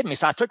to be kidding me.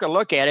 So I took a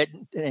look at it,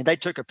 and they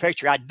took a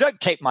picture. I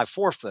duct taped my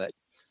forefoot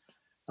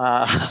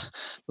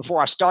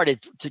before I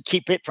started to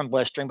keep it from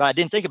blistering, but I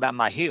didn't think about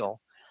my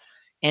heel.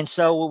 And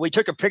so we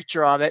took a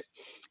picture of it,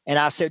 and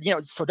I said,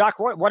 so Doc,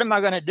 what am I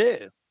going to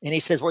do? And he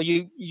says, well,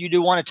 you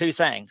do one of two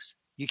things.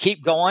 You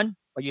keep going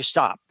or you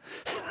stop.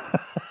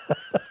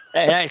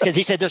 Because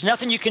he said, there's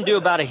nothing you can do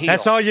about a heel.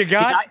 That's all you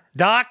got,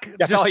 Doc?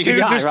 That's all you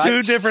got, just right?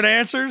 Two different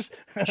answers?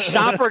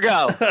 Stop or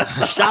go.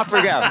 Stop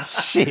or go.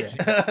 Shit.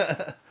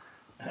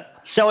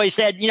 So he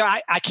said,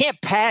 I can't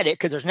pad it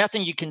because there's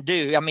nothing you can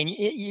do. I mean,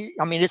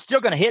 it's still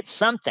going to hit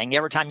something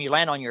every time you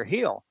land on your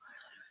heel.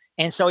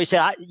 And so he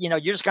said, you're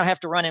just going to have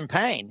to run in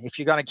pain if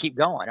you're going to keep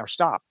going or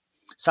stop.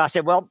 So I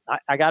said, well,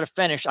 I got to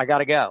finish. I got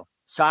to go.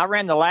 So I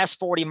ran the last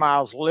 40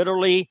 miles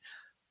literally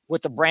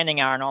with the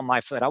branding iron on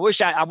my foot. I wish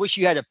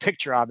you had a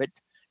picture of it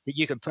that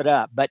you could put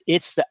up, but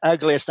it's the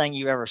ugliest thing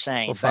you've ever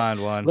seen. We'll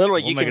find one.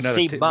 Literally, you can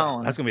see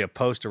bone. That's going to be a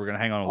poster we're going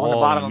to hang on a on wall the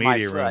bottom in the of my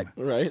media room.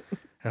 foot. Right.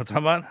 That's what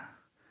I'm talking about?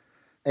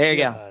 There you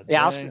go.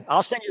 Yeah,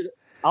 I'll send you.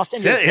 I'll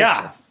send you.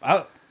 Yeah,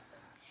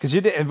 because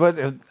you did. But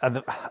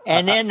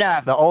and then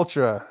the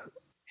ultra,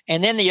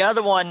 and then the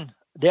other one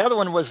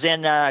was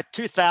in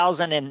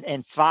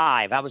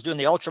 2005. I was doing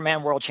the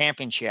Ultraman World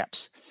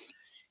Championships,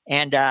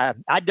 and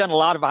I'd done a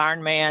lot of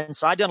Ironman,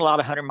 so I'd done a lot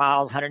of 100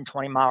 miles,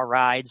 120 mile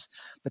rides.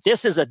 But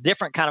this is a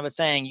different kind of a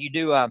thing. You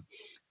do a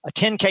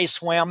 10K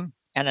swim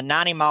and a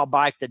 90-mile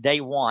bike the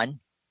day one.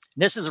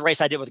 This is a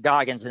race I did with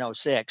Goggins in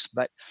 06,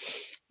 but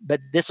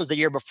this was the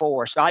year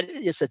before. So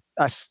it's a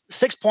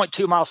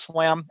 6.2 mile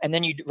swim, and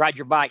then you ride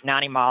your bike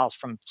 90 miles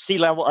from sea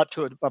level up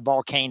to a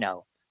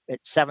volcano at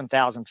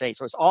 7,000 feet.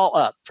 So it's all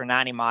up for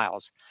 90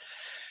 miles.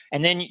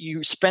 And then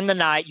you spend the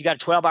night, you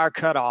got a 12-hour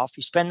cutoff.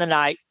 You spend the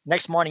night.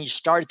 Next morning, you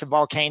start at the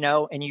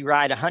volcano, and you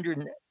ride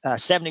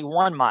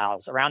 171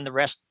 miles around the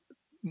rest,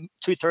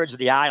 2/3 of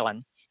the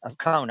island of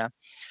Kona.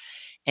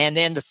 And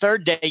then the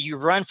third day, you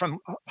run from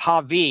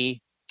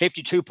Hawi,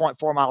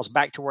 52.4 miles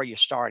back to where you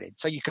started.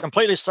 So you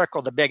completely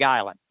circle the big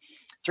island,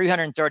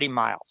 330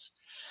 miles.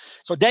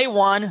 So day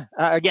one,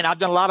 again, I've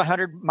done a lot of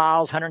 100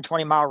 miles,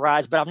 120 mile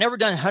rides, but I've never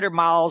done 100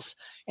 miles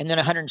and then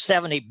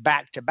 170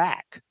 back to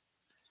back.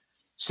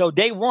 So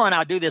day one,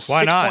 I'll do this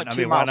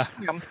 6.2 miles.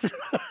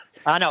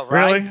 I know,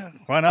 right? Really?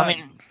 Why not? I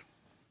mean,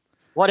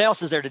 what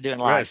else is there to do in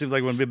life? Right, it seems like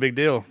it wouldn't be a big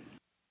deal.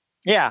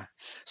 Yeah.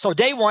 So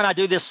day one, I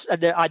do this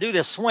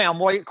swim.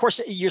 Well, of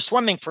course, you're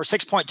swimming for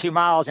 6.2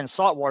 miles in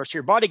salt water, so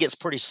your body gets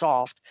pretty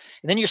soft.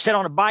 And then you sit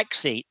on a bike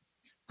seat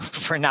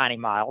for 90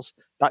 miles,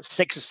 about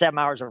 6 or 7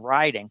 hours of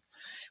riding.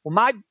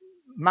 Well,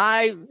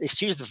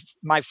 excuse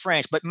my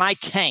French, but my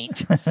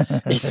taint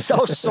is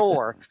so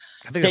sore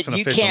that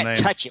you can't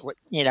touch it with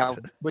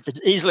the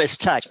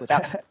easiest touch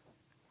without.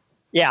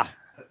 Yeah.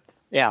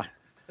 Yeah.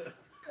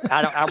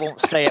 I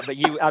won't say it, but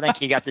I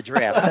think you got the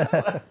drift.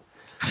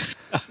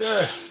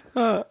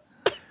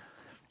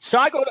 So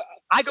I go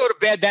to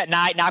bed that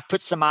night, and I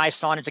put some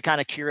ice on it to kind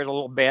of cure it a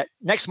little bit.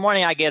 Next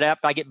morning I get up,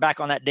 I get back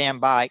on that damn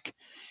bike,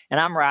 and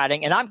I'm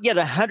riding, and I'm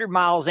getting 100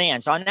 miles in.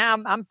 So now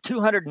I'm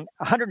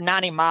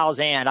 190 miles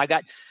in. I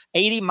got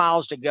 80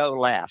 miles to go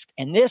left,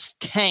 and this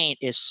taint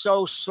is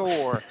so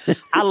sore,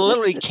 I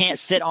literally can't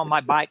sit on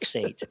my bike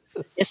seat.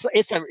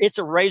 It's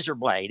a razor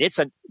blade. It's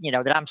that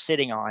I'm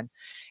sitting on,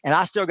 and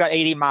I still got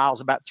 80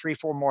 miles, about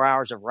 3-4 more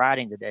hours of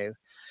riding to do.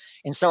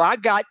 And so I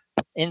got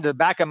in the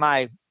back of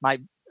my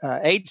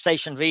aid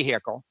station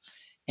vehicle,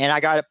 and I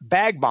got a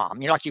bag bomb,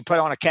 like you put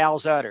on a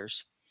cow's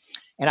udders.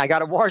 And I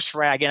got a wash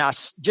rag, and I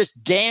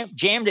just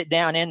jammed it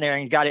down in there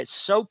and got it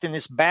soaked in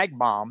this bag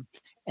bomb,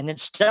 and then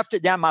stuffed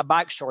it down my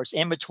bike shorts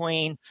in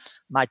between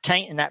my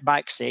taint in that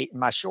bike seat and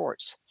my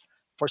shorts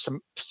for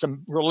some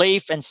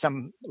relief and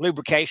some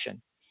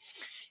lubrication.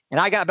 And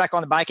I got back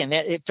on the bike, and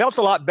it felt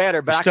a lot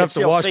better, but I could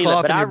still feel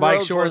it. But I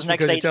rode for the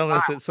next 8 miles. You're telling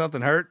us that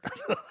something hurt?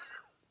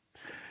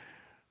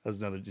 That's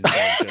another just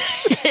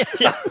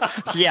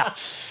yeah.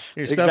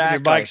 You're stuffing your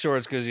bike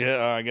shorts because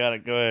I got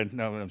it. Go ahead.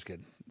 No, I'm just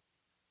kidding.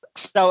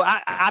 So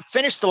I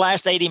finished the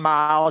last 80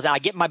 miles. I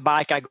get my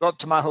bike. I go up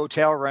to my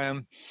hotel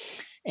room,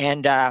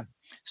 and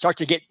start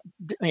to get,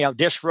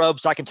 disrobed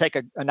so I can take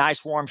a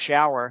nice warm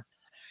shower.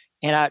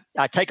 And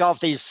I take off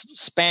these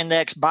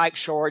spandex bike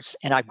shorts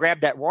and I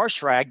grab that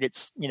wash rag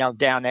that's,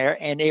 down there,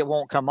 and it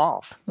won't come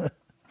off.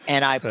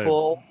 And I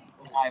pull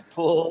and I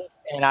pull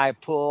and I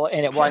pull,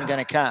 and it wasn't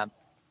going to come.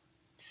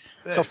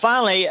 So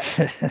finally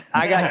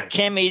I got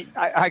Kimmy,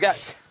 I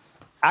got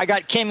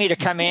Kimmy to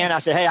come in. I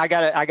said, hey, I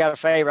got a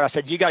favor. I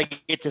said, you got to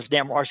get this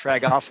damn wash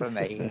rag off of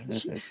me.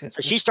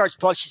 So she starts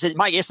pulling. She said,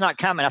 Mike, it's not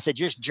coming. I said,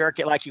 just jerk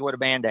it like you would a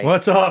Band-Aid.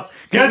 What's up?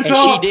 And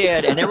she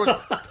did. And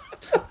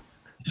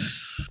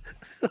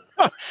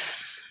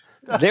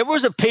there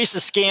was a piece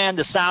of skin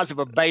the size of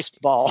a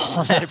baseball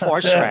on that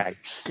wash rag.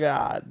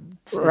 God.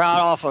 Right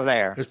off of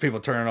there. There's people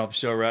turning off the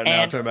show right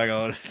now. Turn back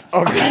on.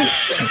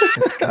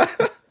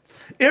 Okay.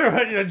 You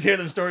ever hear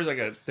them stories? I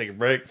got to take a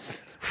break.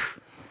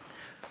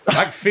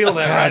 I can feel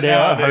that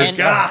right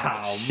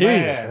now.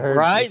 Man.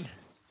 Right?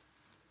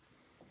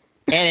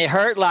 And it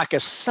hurt like a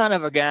son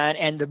of a gun.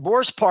 And the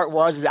worst part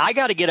was that I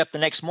got to get up the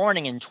next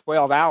morning in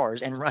 12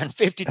 hours and run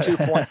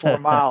 52.4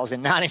 miles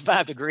in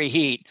 95-degree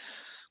heat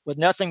with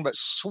nothing but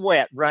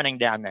sweat running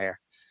down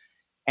there.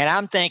 And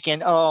I'm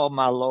thinking, oh,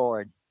 my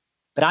Lord.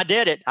 But I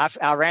did it.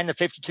 I ran the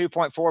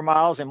 52.4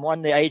 miles and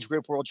won the age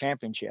group world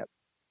championship.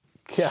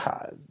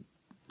 God.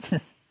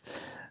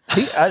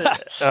 I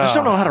just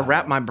don't know how to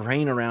wrap my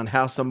brain around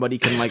how somebody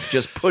can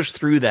just push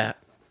through that.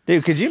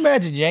 Dude, could you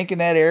imagine yanking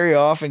that area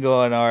off and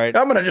going, all right,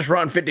 I'm going to just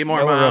run 50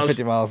 more miles. Run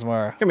 50 miles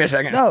tomorrow. Give me a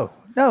second. No.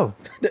 No,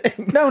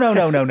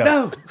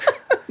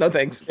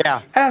 thanks.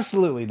 Yeah.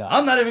 Absolutely not.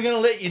 I'm not even going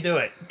to let you do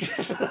it.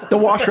 The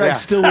wash rag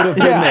still would have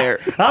been there.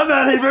 I'm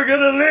not even going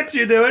to let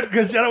you do it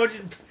because I don't want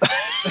you.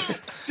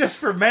 Just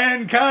for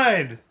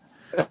mankind.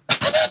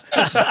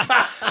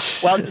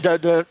 Well,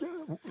 the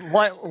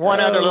one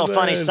other little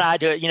funny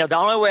side to it, the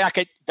only way I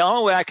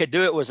could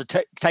do it was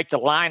to take the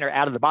liner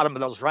out of the bottom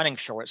of those running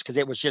shorts, because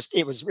it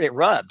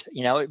rubbed.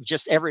 It was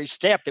just every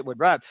step it would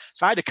rub.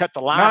 So I had to cut the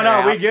liner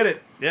out. We get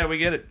it. Yeah, we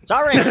get it. So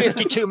I ran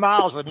 52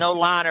 miles with no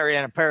liner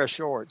and a pair of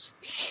shorts.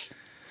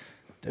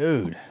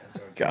 Dude,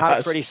 not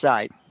a pretty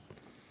sight.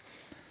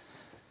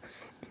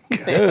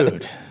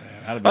 Dude,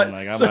 I'd have been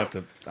I'm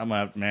gonna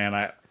have,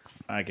 man,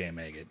 I can't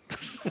make it.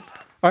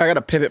 All right, I got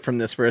to pivot from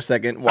this for a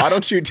second. Why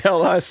don't you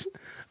tell us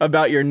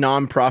about your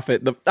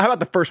nonprofit? How about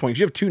the first one? Because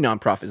you have 2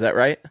 nonprofits, is that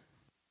right?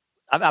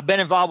 I've been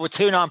involved with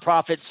 2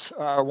 nonprofits.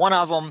 One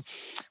of them,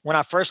 when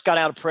I first got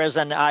out of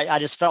prison, I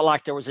just felt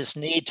like there was this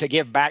need to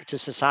give back to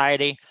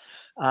society.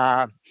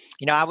 I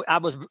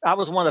was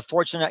one of the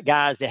fortunate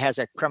guys that has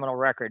a criminal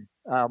record.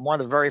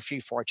 One of the very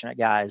few fortunate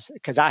guys,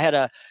 because I had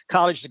a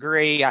college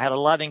degree. I had a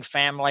loving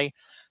family.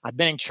 I'd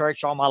been in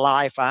church all my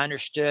life. I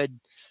understood,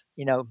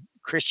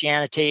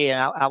 Christianity,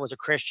 and I was a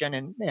Christian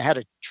and had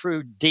a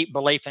true deep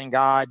belief in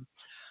God.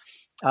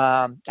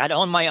 I'd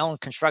owned my own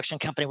construction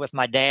company with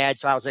my dad,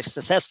 so I was a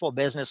successful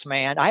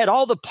businessman. I had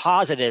all the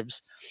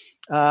positives,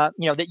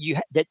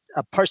 that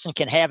a person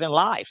can have in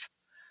life,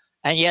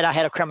 and yet I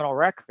had a criminal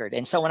record.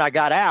 And so when I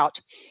got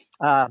out,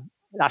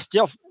 I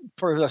still,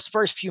 for those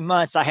first few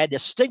months, I had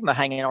this stigma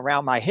hanging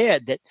around my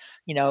head that,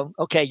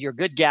 okay, you're a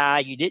good guy.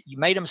 You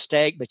made a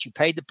mistake, but you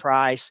paid the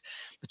price.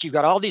 But you've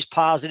got all these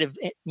positive,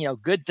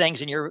 good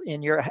things in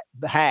your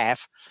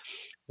behalf.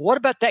 What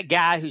about that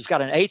guy who's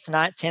got an 8th,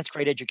 9th, 10th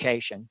grade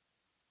education,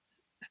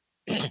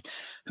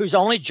 whose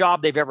only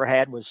job they've ever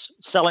had was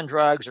selling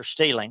drugs or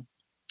stealing?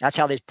 That's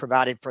how they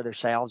provided for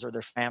themselves or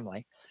their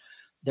family.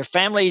 Their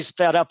families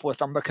fed up with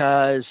them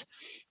because,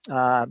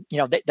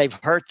 they've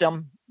hurt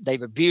them.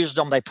 They've abused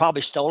them. They've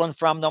probably stolen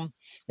from them.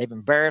 They've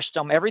embarrassed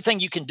them. Everything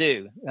you can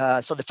do.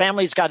 So the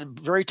family's got a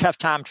very tough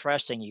time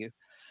trusting you,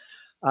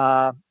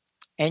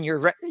 and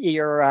you're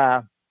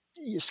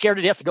scared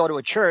to death to go to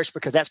a church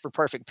because that's for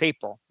perfect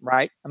people,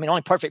 right? I mean,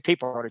 only perfect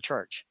people go to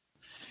church,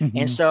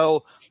 and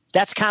so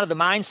that's kind of the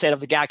mindset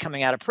of the guy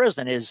coming out of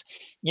prison. Is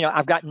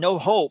I've got no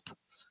hope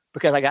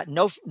because I got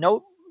no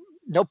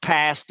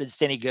past that's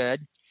any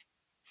good.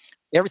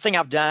 Everything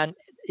I've done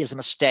is a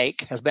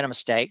mistake, has been a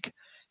mistake.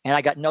 And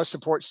I got no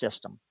support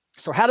system.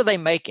 So how do they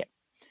make it?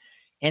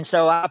 And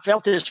so I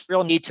felt this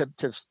real need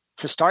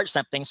to start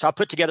something. So I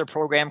put together a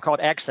program called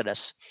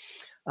Exodus,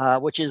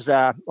 which is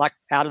like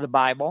out of the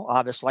Bible,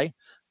 obviously.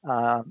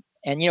 And,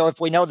 if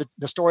we know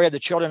the story of the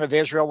children of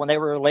Israel when they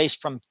were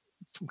released from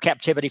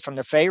captivity from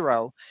the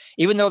Pharaoh,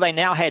 even though they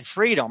now had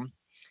freedom,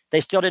 they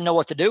still didn't know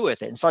what to do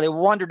with it. And so they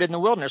wandered in the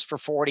wilderness for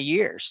 40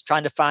 years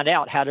trying to find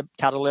out how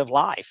to live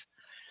life.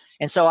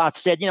 And so I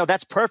said,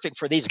 that's perfect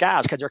for these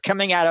guys because they're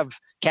coming out of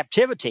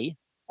captivity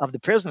of the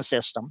prison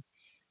system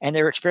and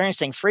they're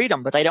experiencing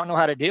freedom, but they don't know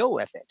how to deal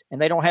with it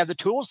and they don't have the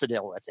tools to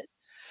deal with it.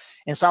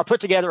 And so I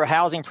put together a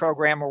housing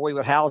program where we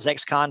would house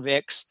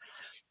ex-convicts,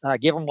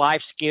 give them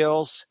life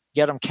skills,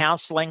 get them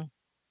counseling,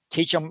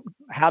 teach them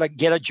how to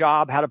get a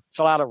job, how to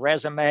fill out a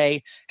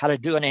resume, how to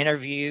do an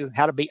interview,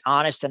 how to be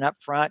honest and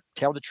upfront,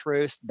 tell the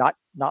truth, not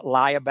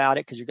lie about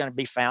it because you're going to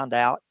be found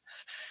out.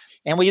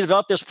 And we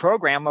developed this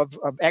program of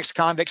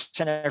ex-convicts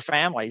and their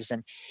families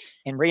and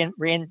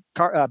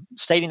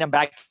reinstating them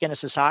back into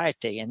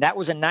society. And that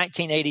was in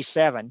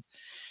 1987.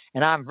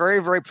 And I'm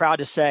very, very proud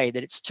to say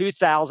that it's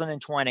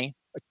 2020,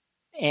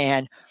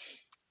 and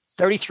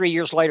 33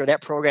 years later,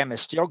 that program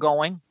is still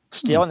going,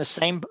 still in the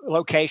same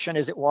location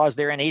as it was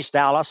there in East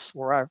Dallas,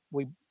 where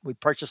we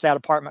purchased that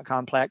apartment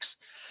complex.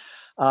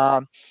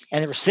 And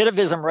the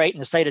recidivism rate in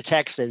the state of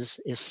Texas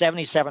is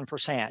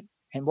 77%.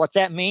 And what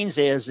that means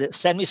is that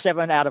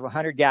 77 out of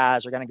 100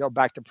 guys are going to go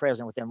back to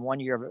prison within 1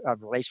 year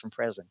of release from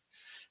prison.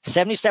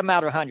 77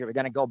 out of 100 are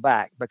going to go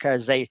back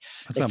because they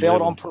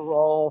failed on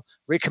parole,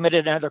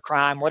 recommitted another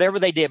crime, whatever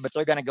they did, but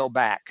they're going to go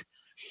back.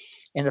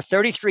 In the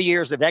 33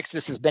 years that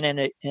Exodus has been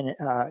in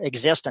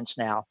existence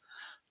now,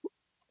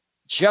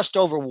 just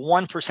over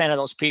 1% of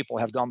those people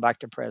have gone back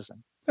to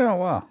prison. Oh,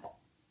 wow.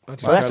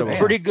 So that's a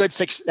pretty good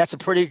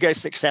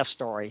success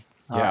story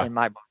in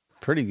my book.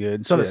 Pretty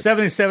good. So the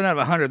 77 out of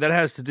 100, that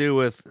has to do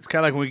with, it's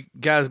kind of like when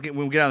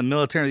we get out of the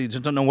military, you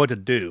just don't know what to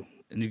do.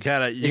 And you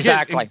get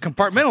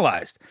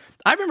compartmentalized.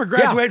 I remember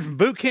graduating from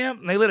boot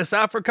camp, and they let us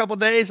out for a couple of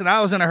days, and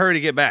I was in a hurry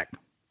to get back.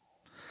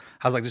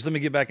 I was like, just let me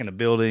get back in the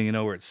building,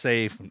 where it's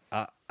safe.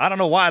 I don't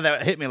know why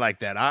that hit me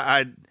like that.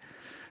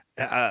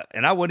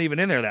 And I wasn't even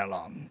in there that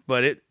long,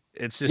 but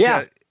it's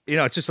just,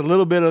 it's just a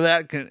little bit of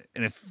that. And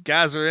if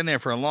guys are in there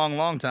for a long,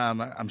 long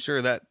time, I'm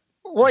sure that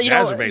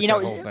exacerbates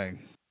the whole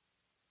thing.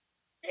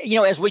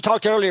 As we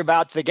talked earlier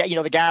about the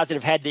guys that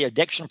have had the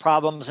addiction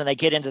problems and they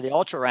get into the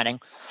ultra running,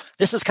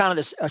 this is kind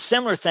of a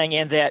similar thing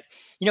in that,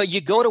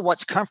 you go to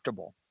what's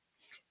comfortable.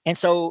 And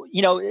so,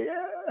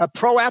 a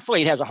pro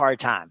athlete has a hard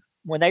time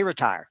when they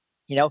retire.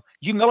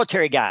 You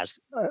military guys,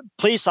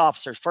 police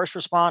officers, first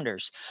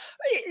responders,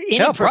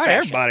 probably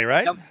everybody,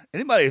 right?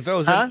 Anybody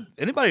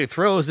who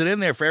throws it in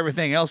there for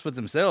everything else but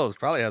themselves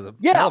probably has a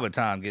hell of a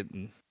time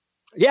getting.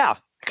 Yeah,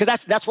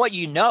 because that's what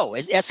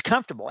it's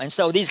comfortable. And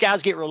so these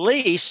guys get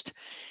released,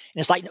 and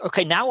it's like,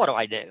 okay, now what do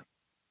I do?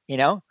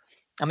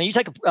 You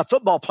take a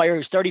football player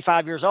who's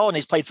 35 years old and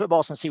he's played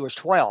football since he was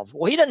 12.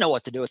 Well, he doesn't know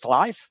what to do with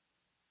life.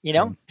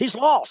 He's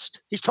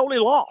lost. He's totally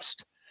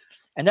lost.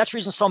 And that's the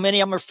reason so many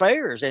of them are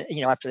failures,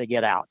 after they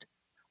get out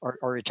or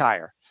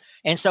retire.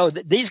 And so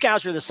these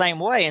guys are the same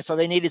way. And so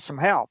they needed some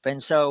help. And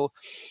so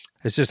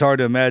it's just hard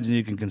to imagine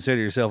you can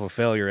consider yourself a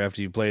failure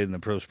after you played in the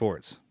pro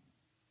sports.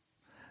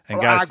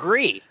 And I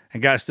agree.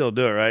 And guys still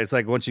do it, right? It's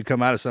like once you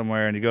come out of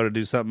somewhere and you go to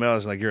do something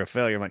else, like you're a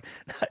failure. I'm like,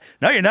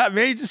 no, you're not,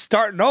 man. You're just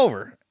starting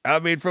over.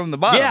 From the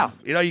bottom.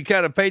 Yeah. You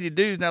kind of paid your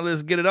dues. Now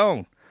let's get it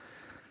on.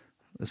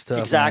 It's tough.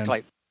 Exactly.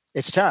 Man.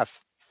 It's tough.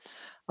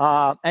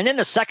 And then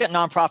the second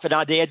nonprofit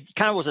I did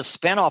kind of was a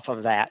spinoff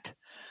of that.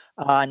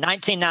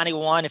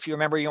 1991, if you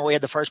remember, we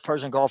had the first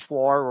Persian Gulf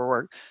War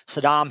where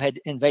Saddam had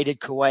invaded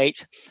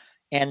Kuwait,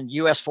 and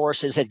U.S.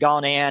 forces had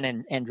gone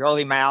in and drove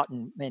him out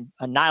and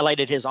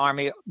annihilated his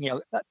army,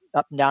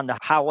 up and down the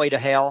highway to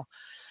hell.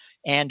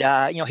 And,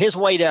 his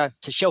way to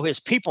show his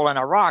people in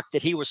Iraq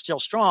that he was still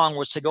strong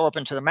was to go up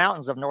into the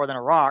mountains of northern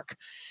Iraq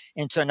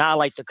and to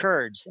annihilate the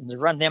Kurds and to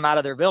run them out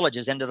of their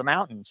villages into the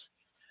mountains.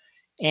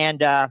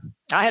 And I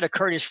had a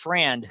Kurdish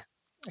friend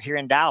here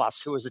in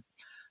Dallas who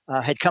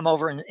had come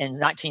over in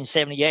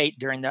 1978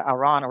 during the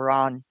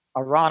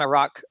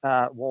Iran-Iraq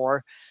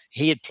war.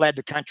 He had fled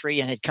the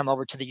country and had come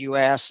over to the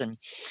U.S. And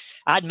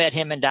I'd met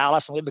him in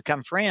Dallas and we'd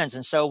become friends.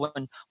 And so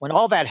when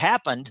all that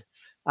happened,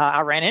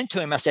 I ran into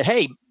him. I said,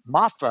 "Hey,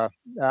 Mafa,"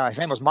 his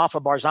name was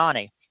Mafa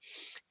Barzani.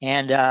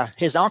 And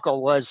his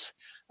uncle was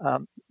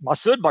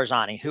Masoud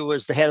Barzani, who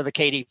was the head of the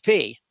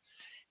KDP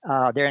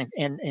there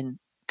in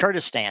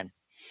Kurdistan.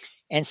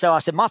 And so I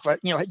said, "Mafa,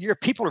 your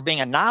people are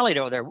being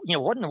annihilated over there.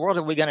 What in the world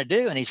are we going to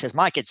do?" And he says,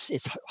 "Mike,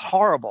 it's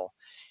horrible."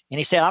 And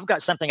he said, "I've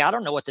got something I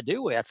don't know what to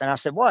do with." And I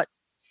said, "What?"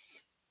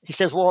 He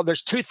says, "Well,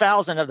 there's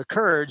 2,000 of the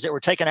Kurds that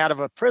were taken out of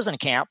a prison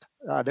camp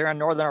there in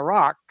northern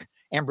Iraq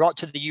and brought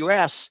to the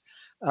U.S.,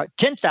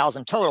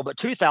 10,000 total, but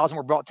 2,000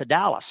 were brought to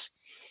Dallas.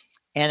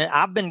 And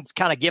I've been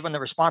kind of given the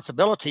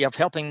responsibility of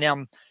helping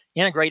them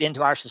integrate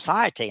into our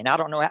society. And I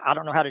don't know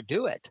how to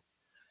do it."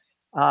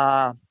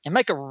 And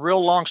make a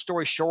real long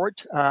story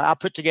short, I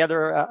put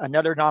together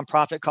another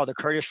nonprofit called the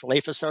Kurdish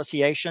Relief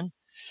Association.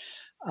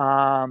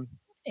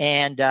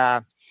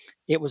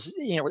 It was,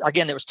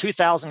 again, there was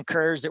 2,000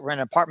 Kurds that were in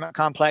an apartment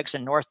complex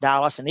in North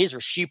Dallas. And these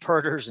are sheep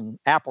herders and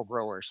apple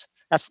growers.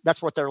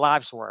 That's what their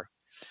lives were.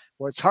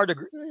 Well, it's hard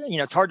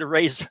to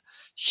raise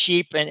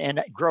sheep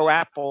and grow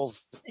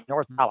apples in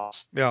North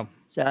Dallas. Yeah.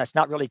 So it's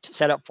not really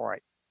set up for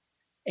it.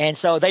 And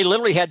so they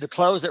literally had the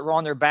clothes that were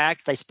on their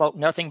back. They spoke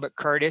nothing but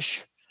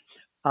Kurdish.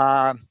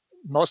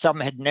 Most of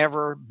them had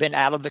never been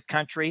out of the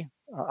country.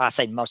 I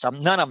say most of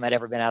them, none of them had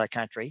ever been out of the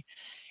country.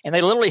 And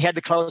they literally had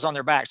the clothes on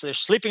their back. So they're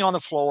sleeping on the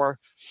floor.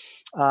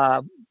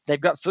 They've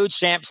got food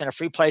stamps and a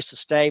free place to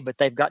stay, but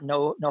they've got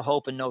no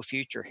hope and no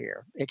future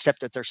here,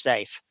 except that they're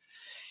safe.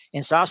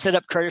 And so I set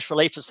up Kurdish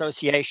Relief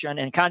Association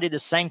and kind of did the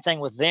same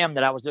thing with them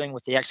that I was doing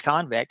with the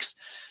ex-convicts.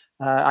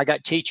 I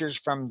got teachers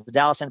from the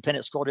Dallas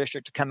Independent School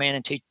District to come in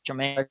and teach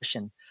them English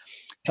and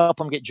help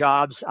them get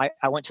jobs.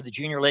 I went to the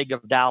Junior League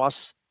of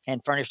Dallas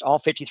and furnished all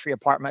 53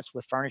 apartments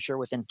with furniture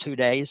within 2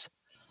 days.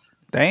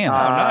 Damn,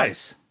 how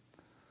nice.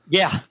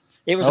 Yeah.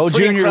 It was a pretty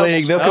junior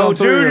league. They'll come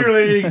through. Junior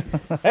league.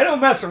 They don't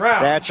mess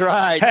around. That's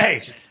right.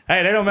 Hey,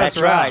 they don't mess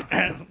That's around.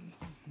 right.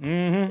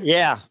 Mm-hmm.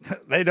 Yeah.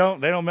 They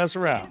don't mess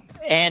around.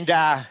 And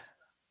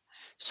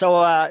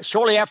so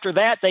shortly after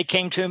that, they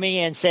came to me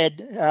and said,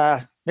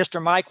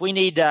 Mr. Mike, we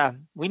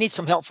need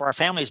some help for our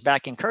families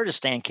back in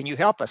Kurdistan. Can you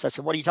help us? I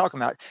said, what are you talking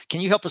about?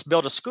 Can you help us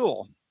build a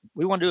school?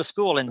 We want to do a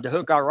school in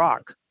Dahuk,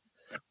 Iraq,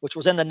 which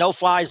was in the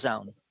no-fly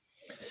zone.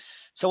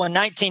 So in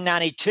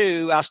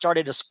 1992, I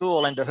started a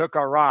school in Dahuk,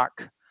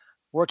 Iraq,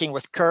 working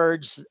with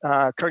Kurds,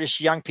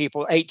 Kurdish young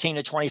people, 18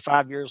 to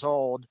 25 years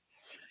old.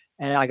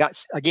 And I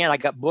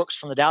got books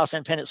from the Dallas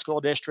Independent School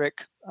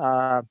District,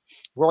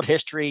 world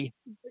history,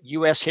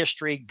 U.S.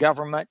 history,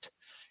 government,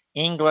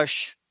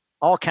 English,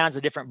 all kinds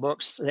of different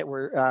books that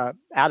were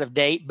out of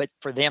date, but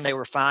for them, they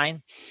were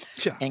fine.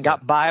 Sure. And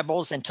got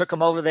Bibles and took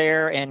them over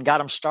there and got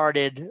them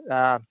started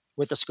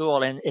with the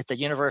school at the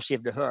University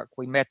of Dahuk.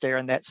 We met there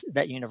in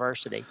that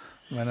university.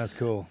 Man, that's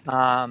cool.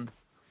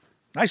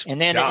 Nice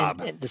and then job.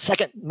 In the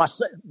second,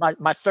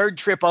 my third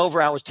trip over,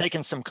 I was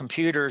taking some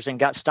computers and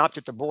got stopped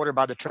at the border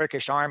by the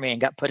Turkish army and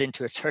got put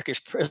into a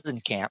Turkish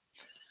prison camp.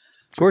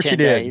 Of course you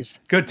did. Days.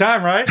 Good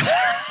time, right?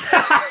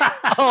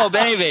 Oh,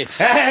 baby.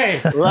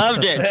 Hey.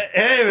 Loved it.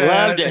 Hey, man.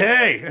 Loved it.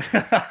 Hey.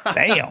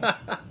 Damn.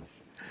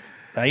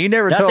 Now, you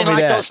never Nothing told me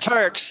like that. those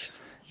Turks.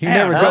 You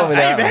never told me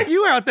that. Hey, man,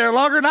 you were out there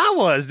longer than I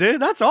was, dude.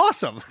 That's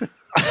awesome.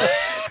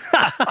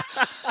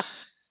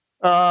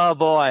 Oh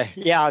boy.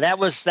 Yeah, that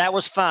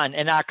was fun.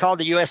 And I called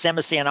the U.S.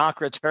 Embassy in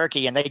Ankara,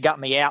 Turkey, and they got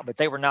me out, but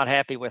they were not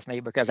happy with me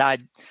because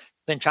I'd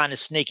been trying to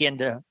sneak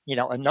into,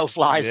 a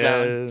no-fly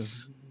zone.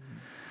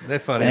 They're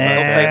funny. What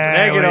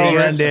are you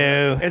gonna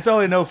do? It's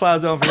only no-fly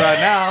zone for right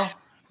now.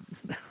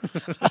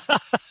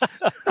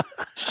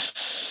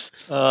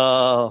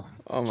 Oh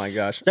my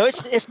gosh. So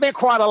it's been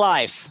quite a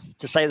life,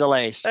 to say the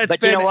least. It's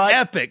but been you know what?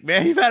 epic,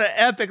 man. You've had an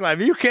epic life.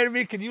 Are you kidding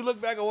me? Can you look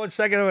back on 1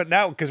 second of it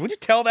now? Because when you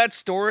tell that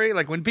story,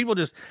 like when people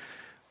just,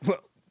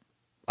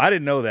 I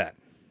didn't know that.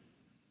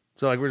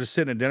 So like we're just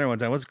sitting at dinner one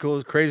time. What's the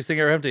coolest, craziest thing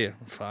ever happened to you?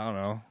 I don't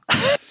know.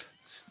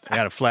 I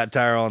got a flat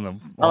tire on the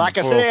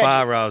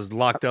 405 where I was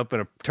locked up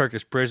in a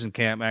Turkish prison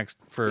camp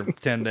for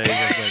 10 days.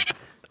 I was like,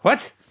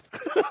 what?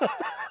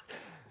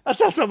 That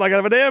sounds something like out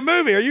of a damn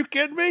movie. Are you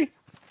kidding me?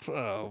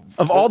 Oh,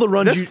 of all the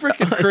runs, this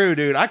freaking crew,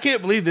 dude, I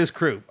can't believe this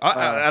crew.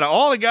 Out of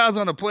all the guys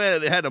on the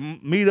planet that had to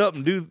meet up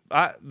and do,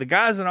 the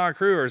guys in our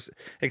crew are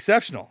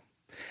exceptional.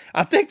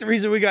 I think the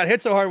reason we got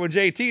hit so hard when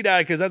JT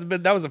died because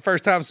that was the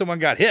first time someone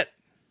got hit.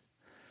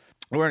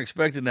 We weren't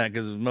expecting that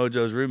because it was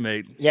Mojo's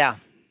roommate. Yeah,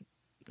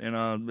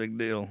 big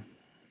deal.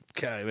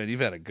 Okay, man, you've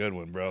had a good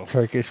one, bro.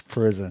 Turkish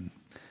prison.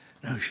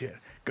 No shit.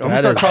 I'm gonna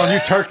start calling you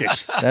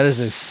Turkish. That is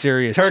a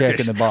serious check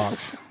in the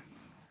box.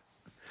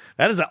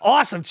 That is an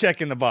awesome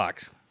check in the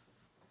box.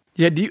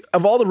 Yeah,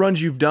 of all the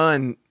runs you've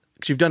done,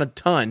 because you've done a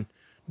ton,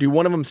 do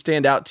one of them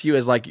stand out to you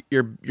as like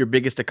your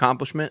biggest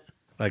accomplishment?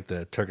 Like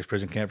the Turkish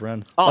prison camp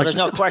run? Oh, like there's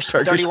no question.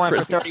 Turkish 31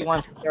 prison. for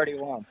 31 for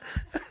 31.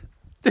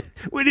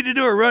 We need to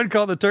do a run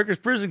called the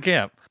Turkish prison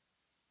camp.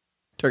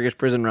 Turkish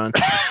prison run.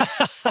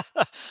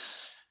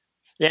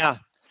 Yeah.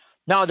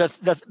 No,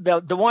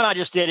 the one I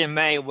just did in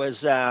May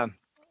was the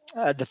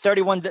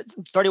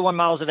 31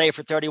 miles a day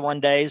for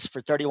 31 days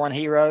for 31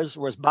 heroes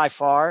was by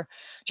far,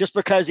 just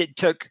because it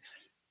took,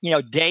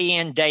 day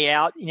in, day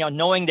out,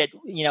 knowing that,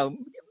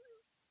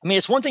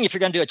 it's one thing if you're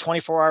going to do a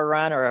 24-hour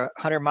run or a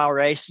 100-mile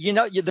race,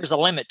 there's a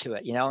limit to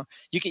it.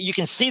 You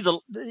can see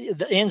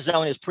the end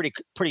zone is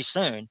pretty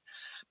soon,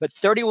 but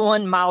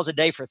 31 miles a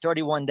day for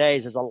 31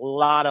 days is a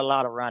lot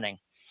of running.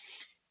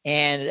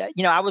 And,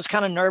 I was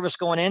kind of nervous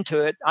going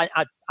into it.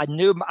 I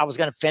knew I was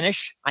going to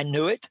finish. I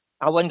knew it.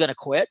 I wasn't going to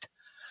quit.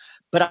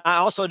 But I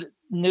also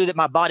knew that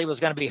my body was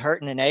going to be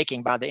hurting and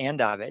aching by the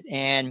end of it.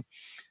 And,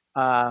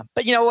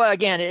 but you know what,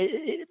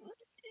 again,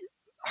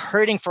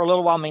 hurting for a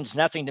little while means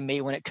nothing to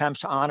me when it comes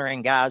to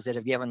honoring guys that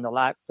have given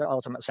the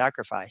ultimate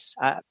sacrifice.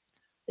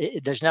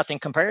 There's nothing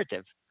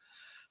comparative.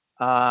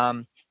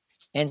 And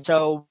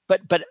so,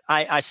 but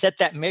I set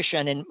that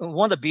mission. And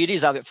one of the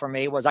beauties of it for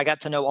me was I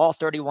got to know all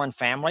 31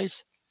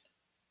 families.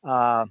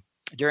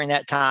 During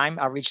that time,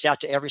 I reached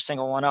out to every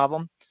single one of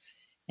them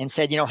and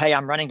said, hey,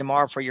 I'm running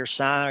tomorrow for your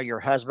son or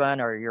your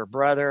husband or your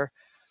brother.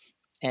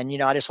 And,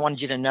 I just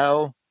wanted you to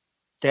know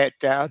that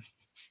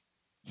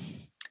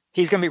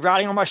he's going to be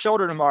riding on my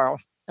shoulder tomorrow.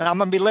 And I'm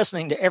going to be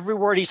listening to every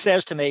word he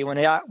says to me when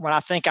I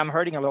think I'm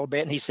hurting a little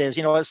bit. And he says,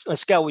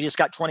 let's go. We just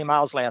got 20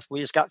 miles left.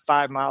 We just got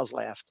 5 miles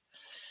left.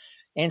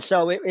 And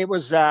so it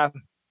was a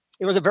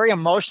very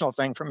emotional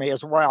thing for me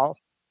as well,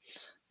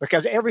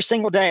 because every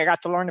single day I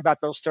got to learn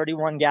about those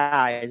 31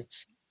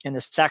 guys and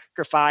the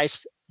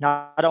sacrifice,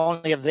 not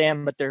only of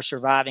them, but their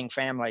surviving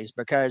families,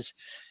 because,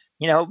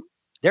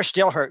 they're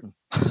still hurting.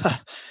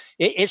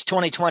 It's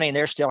 2020 and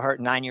they're still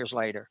hurting 9 years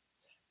later.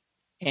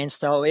 And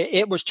so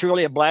it was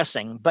truly a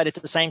blessing, but at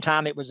the same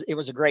time, it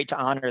was great to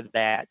honor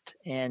that.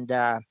 And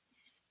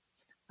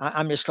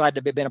I'm just glad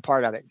to have been a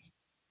part of it.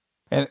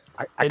 And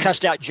I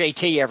cussed out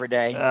JT every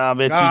day. I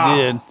bet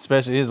you did,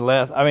 especially his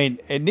left.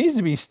 It needs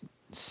to be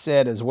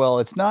said as well.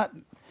 It's not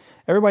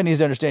everybody needs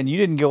to understand you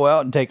didn't go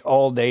out and take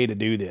all day to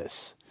do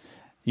this.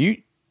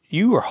 You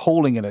were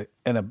holding an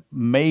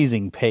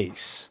amazing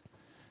pace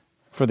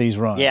for these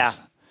runs. Yeah,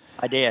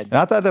 I did. And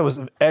I thought that was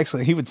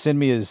excellent. He would send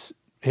me his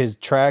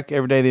track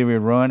every day that he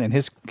would run, and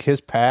his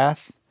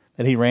path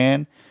that he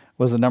ran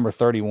was the number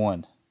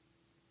 31.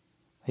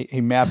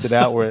 He mapped it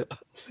out where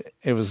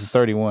it was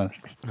 31.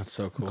 That's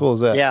so cool. How cool is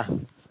that? Yeah.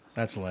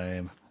 That's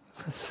lame.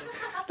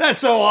 That's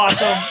so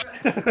awesome.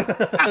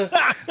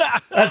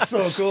 That's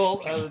so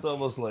cool. That's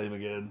almost lame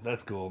again.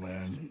 That's cool,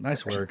 man.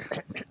 Nice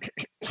work.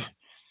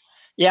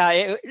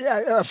 Yeah,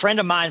 a friend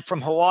of mine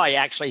from Hawaii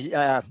actually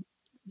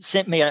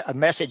sent me a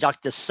message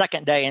like the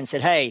second day and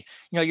said, hey,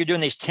 you're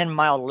doing these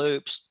 10-mile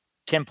loops,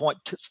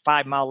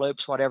 10.5-mile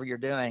loops, whatever you're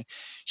doing.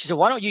 She said,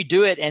 why don't you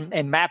do it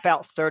and map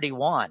out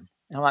 31?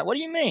 And I'm like, what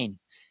do you mean?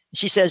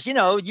 She says,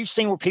 you've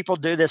seen where people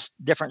do this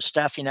different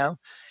stuff, And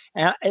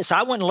so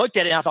I went and looked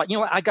at it and I thought,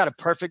 I got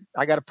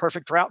a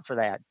perfect route for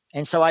that.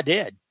 And so I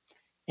did.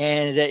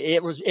 And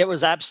it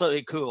was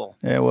absolutely cool.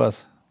 Yeah, it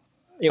was.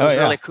 It was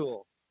really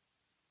cool.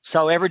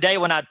 So every day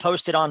when I'd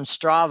post it on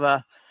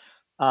Strava,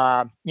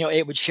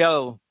 it would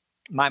show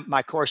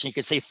my course and you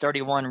could see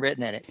 31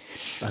 written in it.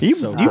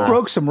 You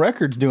broke some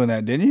records doing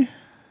that, didn't you?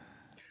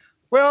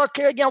 Well,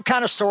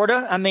 kind of, sort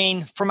of. I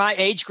mean, for my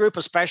age group,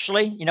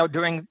 especially,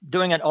 doing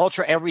an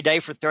ultra every day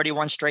for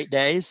 31 straight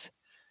days,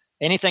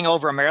 anything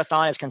over a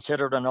marathon is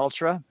considered an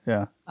ultra.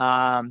 Yeah.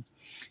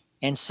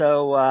 And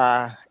so,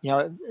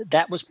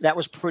 that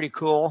was pretty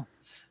cool.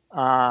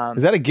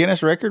 Is that a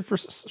Guinness record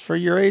for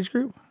your age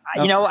group?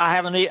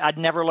 I'd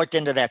never looked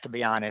into that, to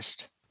be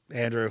honest.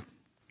 Andrew,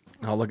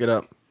 I'll look it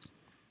up.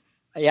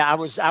 Yeah, I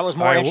was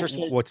more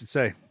interested. What's it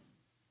say?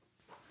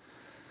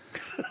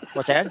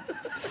 What's that?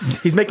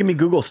 He's making me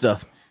Google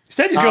stuff. You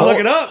said he's gonna look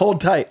it up. Hold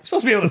tight. You're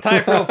supposed to be able to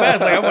type real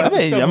fast. Like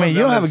you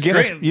don't have a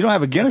Guinness. You don't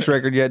have a Guinness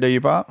record yet, do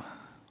you, Pop?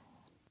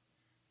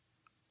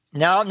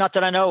 No, not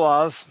that I know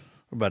of.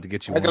 We're about to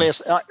get you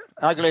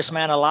ugliest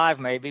man alive,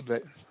 maybe,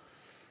 but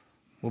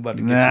we're about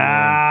to get you one.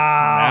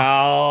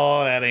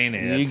 No, that ain't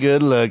it. You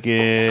good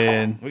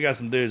looking. We got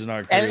some dudes in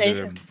our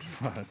crew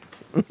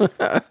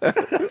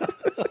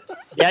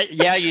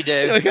yeah, you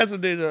do. We got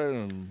some dudes.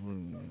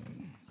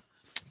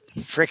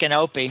 Freaking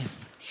Opie.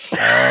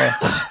 I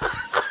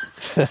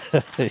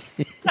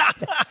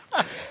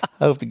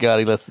hope to God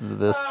he listens to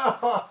this.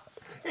 I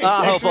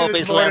hope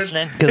Opie's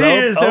listening. He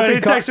is, dude.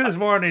 He texted this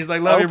morning. He's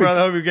like, love you, brother.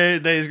 Hope your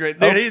day is great.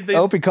 Dude,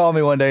 Opie called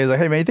me one day. He's like,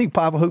 hey, man, you think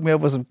Papa hooked me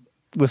up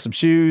with some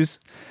shoes?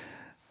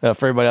 For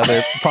everybody out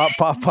there,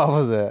 Papa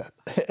was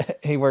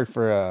he worked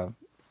for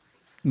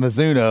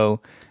Mizuno.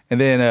 And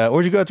then,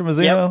 where'd you go after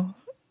Mizuno? Yep.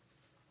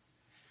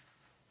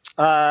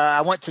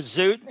 I went to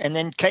Zoot and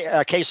then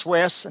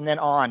K-Swiss and then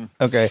on.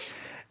 Okay.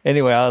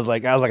 Anyway, I was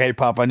like, hey,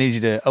 Pop, I need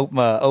you to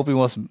Opie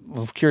was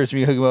curious if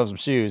you can hook him up with some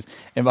shoes.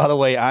 And by the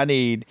way, I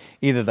need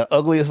either the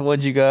ugliest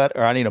ones you got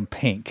or I need them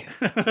pink.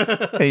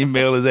 And he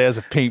mailed his ass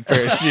a pink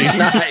pair of shoes.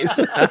 Nice.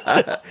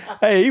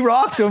 Hey, he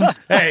rocked them.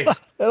 Hey,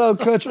 that old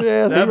country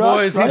ass. That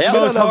boy's the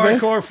most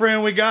hardcore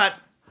friend we got.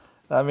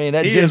 I mean,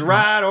 that he is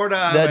ride or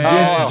die.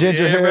 That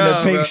ginger hair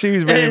and the pink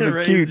shoes, man,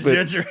 were cute.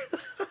 Ginger.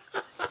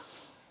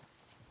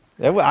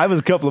 I was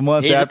a couple of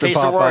months after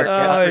Pop.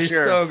 That's for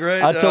sure. So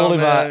great. I told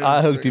him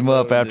I hooked him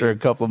up after a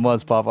couple of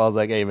months, Pop. I was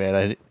like, hey,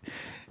 man,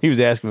 he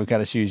was asking me what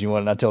kind of shoes you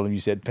wanted, and I told him you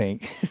said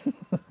pink.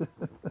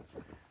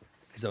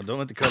 So don't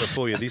let the color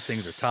fool you. These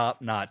things are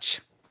top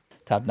notch.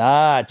 Top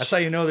notch. That's how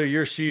you know they're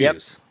your shoes.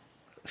 Yep.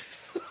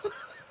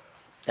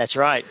 That's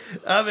right.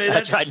 I mean,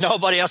 that's right.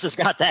 Nobody else has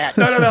got that.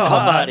 No.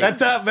 That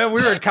time, man,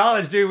 we were in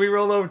college, dude. We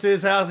rolled over to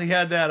his house. He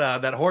had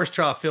that horse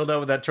trough filled up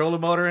with that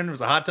trolling motor in. It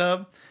was a hot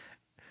tub.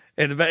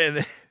 In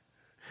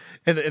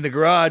the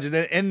garage,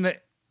 and then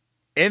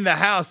in the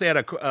house they had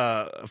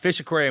a fish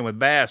aquarium with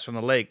bass from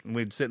the lake, and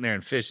we'd sitting there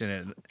and fishing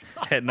it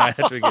at night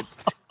after we get.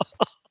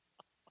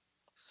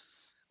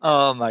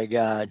 Oh my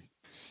God,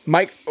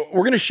 Mike,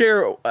 we're going to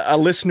share a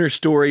listener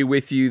story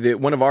with you that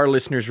one of our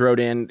listeners wrote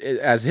in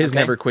as his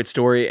never quit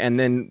story, and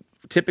then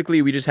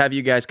typically we just have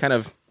you guys kind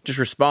of just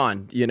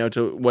respond,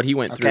 to what he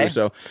went through.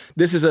 So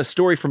this is a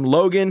story from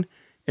Logan,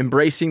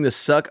 embracing the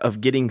suck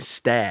of getting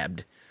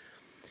stabbed.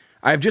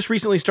 I've just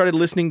recently started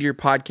listening to your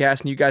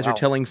podcast, and you guys are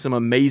telling some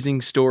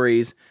amazing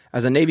stories.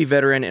 As a Navy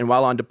veteran and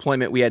while on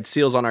deployment, we had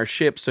SEALs on our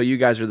ship, so you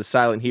guys are the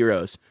silent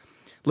heroes.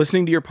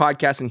 Listening to your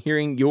podcast and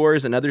hearing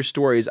yours and other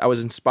stories, I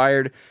was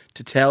inspired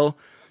to tell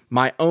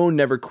my own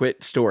never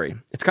quit story.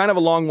 It's kind of a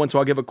long one, so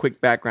I'll give a quick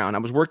background. I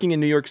was working in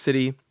New York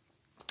City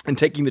and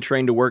taking the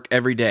train to work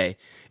every day.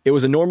 It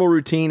was a normal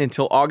routine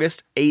until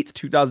August 8th,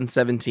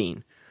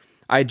 2017.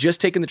 I had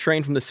just taken the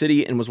train from the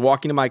city and was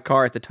walking to my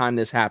car at the time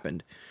this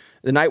happened.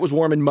 The night was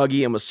warm and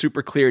muggy and was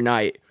super clear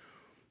night.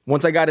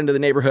 Once I got into the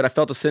neighborhood, I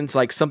felt a sense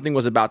like something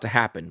was about to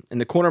happen. In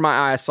the corner of my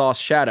eye, I saw a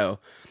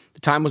shadow. The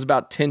time was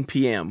about 10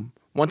 p.m.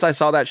 Once I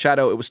saw that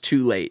shadow, it was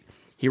too late.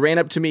 He ran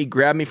up to me,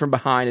 grabbed me from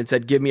behind, and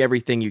said, "Give me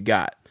everything you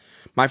got."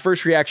 My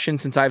first reaction,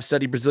 since I've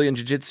studied Brazilian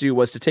Jiu-Jitsu,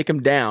 was to take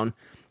him down.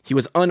 He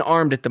was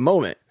unarmed at the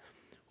moment.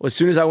 Well, as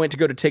soon as I went to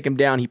go to take him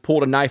down, he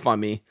pulled a knife on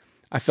me.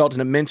 I felt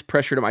an immense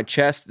pressure to my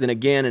chest, then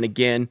again and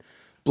again.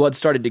 Blood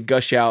started to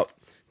gush out.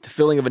 The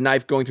feeling of a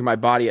knife going through my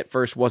body at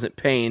first wasn't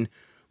pain,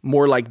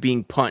 more like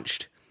being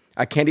punched.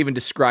 I can't even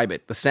describe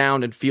it. The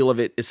sound and feel of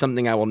it is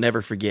something I will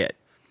never forget.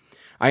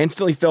 I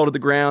instantly fell to the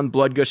ground,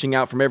 blood gushing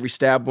out from every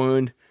stab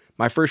wound.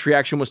 My first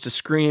reaction was to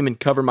scream and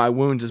cover my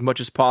wounds as much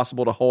as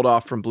possible to hold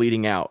off from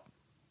bleeding out.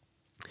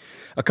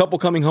 A couple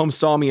coming home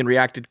saw me and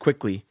reacted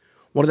quickly.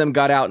 One of them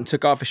got out and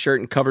took off his shirt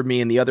and covered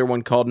me, and the other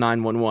one called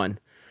 911.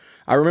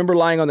 I remember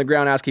lying on the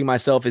ground asking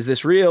myself, is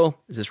this real?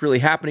 Is this really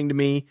happening to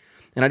me?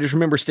 And I just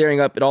remember staring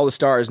up at all the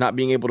stars, not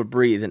being able to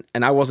breathe,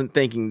 and I wasn't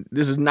thinking,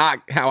 this is not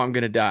how I'm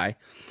going to die.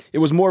 It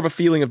was more of a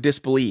feeling of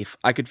disbelief.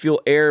 I could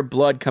feel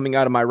blood coming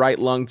out of my right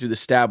lung through the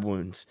stab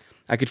wounds.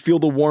 I could feel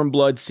the warm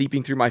blood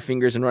seeping through my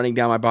fingers and running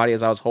down my body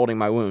as I was holding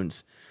my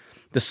wounds.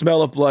 The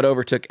smell of blood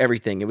overtook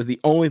everything. It was the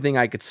only thing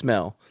I could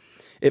smell.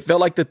 It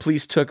felt like the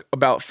police took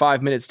about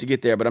 5 minutes to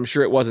get there, but I'm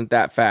sure it wasn't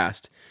that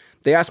fast.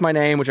 They asked my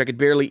name, which I could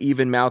barely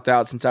even mouth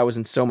out since I was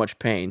in so much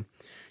pain.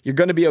 You're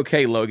going to be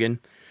okay, Logan.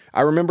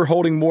 I remember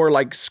holding more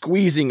like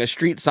squeezing a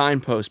street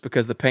signpost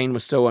because the pain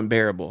was so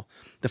unbearable.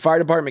 The fire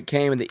department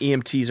came and the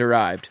EMTs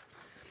arrived.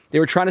 They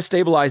were trying to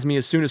stabilize me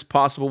as soon as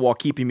possible while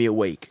keeping me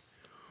awake.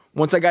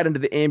 Once I got into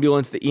the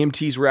ambulance, the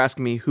EMTs were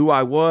asking me who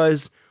I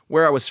was,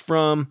 where I was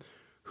from,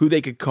 who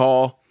they could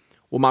call.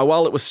 Well, my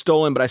wallet was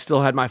stolen, but I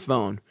still had my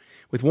phone.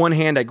 With one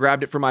hand, I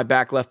grabbed it from my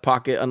back left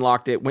pocket,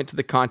 unlocked it, went to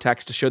the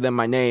contacts to show them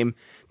my name.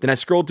 Then I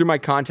scrolled through my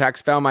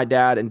contacts, found my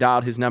dad, and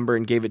dialed his number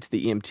and gave it to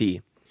the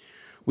EMT.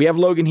 We have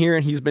Logan here,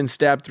 and he's been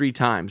stabbed 3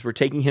 times. We're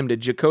taking him to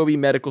Jacoby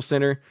Medical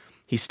Center.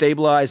 He's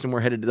stabilized, and we're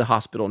headed to the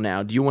hospital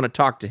now. Do you want to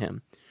talk to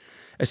him?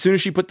 As soon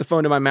as she put the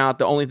phone to my mouth,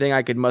 the only thing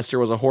I could muster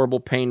was a horrible,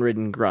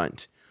 pain-ridden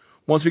grunt.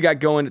 Once we got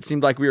going, it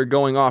seemed like we were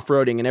going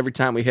off-roading, and every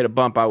time we hit a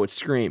bump, I would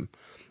scream.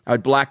 I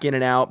would black in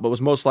and out, but I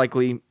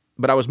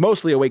was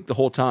mostly awake the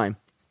whole time.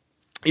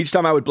 Each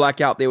time I would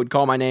black out, they would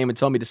call my name and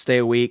tell me to stay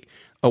awake.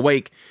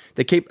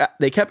 They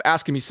kept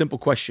asking me simple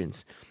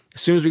questions.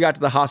 As soon as we got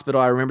to the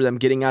hospital, I remember them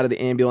getting out of the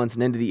ambulance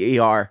and into the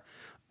ER.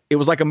 It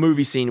was like a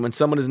movie scene when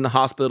someone is in the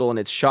hospital and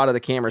it's shot of the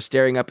camera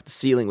staring up at the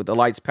ceiling with the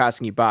lights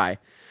passing you by.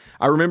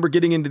 I remember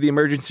getting into the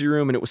emergency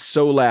room and it was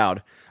so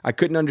loud. I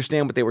couldn't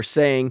understand what they were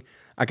saying.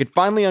 I could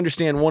finally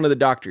understand one of the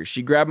doctors.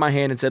 She grabbed my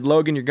hand and said,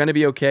 Logan, you're going to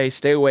be okay.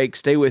 Stay awake.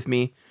 Stay with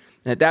me.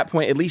 And at that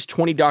point, at least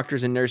 20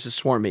 doctors and nurses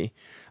swarmed me.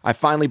 I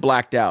finally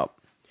blacked out.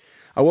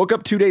 I woke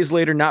up 2 days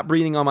later, not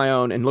breathing on my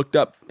own, and hooked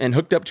up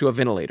to a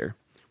ventilator.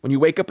 When you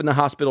wake up in the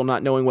hospital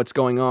not knowing what's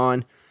going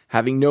on,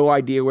 having no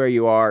idea where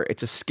you are,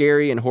 it's a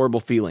scary and horrible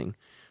feeling.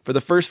 For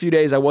the first few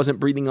days, I wasn't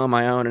breathing on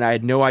my own, and I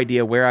had no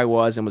idea where I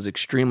was and was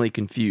extremely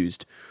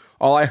confused.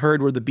 All I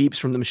heard were the beeps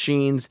from the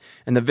machines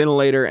and the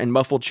ventilator and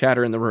muffled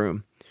chatter in the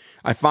room.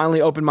 I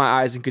finally opened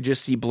my eyes and could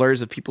just see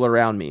blurs of people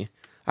around me.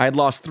 I had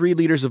lost 3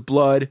 liters of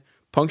blood,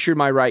 punctured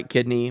my right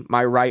kidney,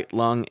 my right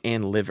lung,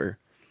 and liver.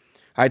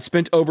 I had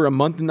spent over a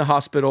month in the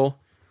hospital.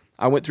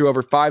 I went through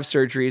over 5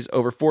 surgeries,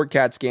 over 4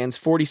 CAT scans,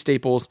 40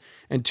 staples,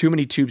 and too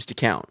many tubes to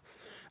count.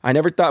 I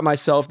never thought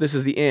myself, this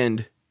is the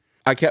end.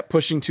 I kept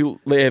pushing to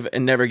live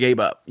and never gave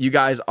up. You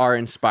guys are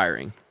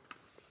inspiring.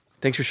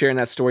 Thanks for sharing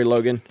that story,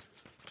 Logan.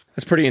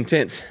 That's pretty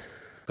intense.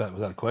 Was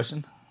that a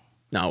question?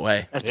 No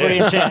way. That's pretty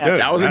intense. Dude,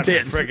 that was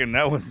intense.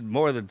 That was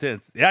more than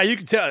intense. Yeah, you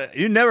can tell.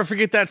 You never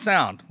forget that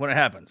sound when it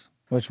happens.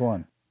 Which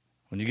one?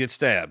 When you get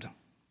stabbed.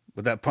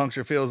 What that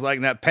puncture feels like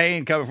and that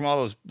pain coming from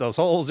all those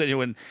holes in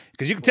you.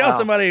 Because you can tell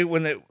somebody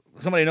when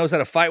somebody knows how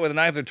to fight with a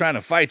knife, they're trying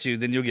to fight you,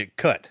 then you'll get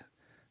cut.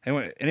 And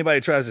when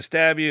anybody tries to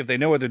stab you, if they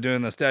know what they're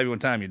doing, they'll stab you one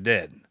time, you're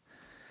dead.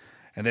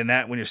 And then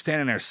when you're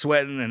standing there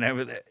sweating and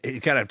everything,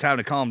 you kind of have time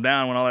to calm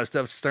down when all that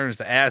stuff turns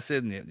to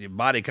acid and your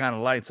body kind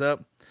of lights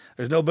up.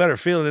 There's no better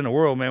feeling in the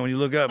world, man, when you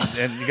look up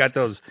and you got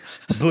those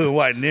blue and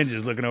white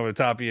ninjas looking over the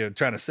top of you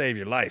trying to save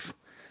your life,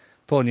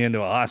 pulling you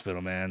into a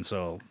hospital, man.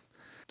 So,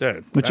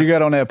 dude. What you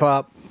got on that,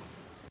 Pop?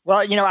 Well,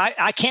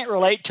 I can't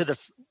relate to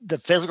the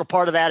physical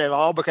part of that at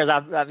all because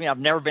I've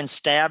never been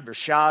stabbed or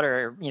shot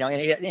or,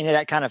 any of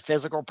that kind of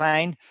physical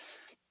pain.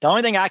 The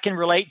only thing I can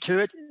relate to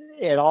it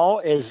at all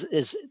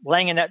is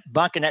laying in that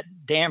bunk in that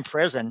damn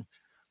prison,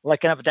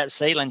 looking up at that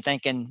ceiling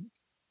thinking,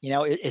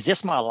 is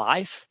this my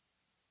life?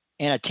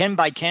 In a 10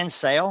 by 10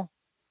 cell,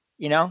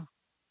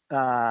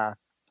 and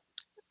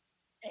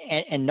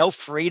no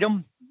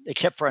freedom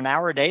except for an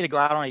hour a day to go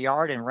out on a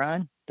yard and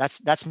run.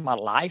 That's my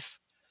life.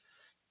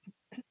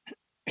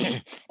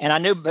 And I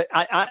knew, but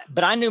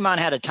I knew mine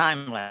had a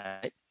time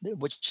limit,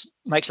 which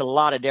makes a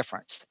lot of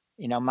difference.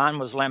 Mine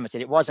was limited.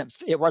 It wasn't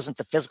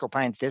the physical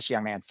pain that this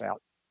young man felt.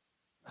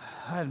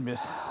 I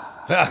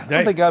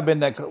don't think I've been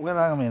that close. Well,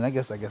 I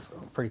guess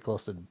I'm pretty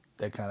close to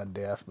that kind of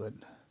death, but.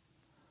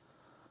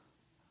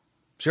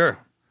 Sure,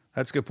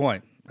 that's a good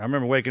point. I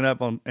remember waking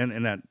up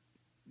in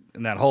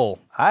that hole.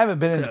 I haven't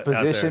been in a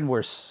position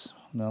where.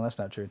 No, that's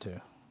not true too.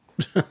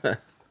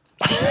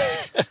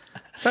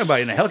 Talking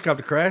about in a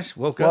helicopter crash.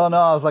 Woke up. Well, no,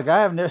 I was like,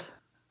 I have never.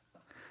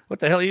 What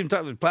the hell are you even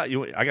talking about?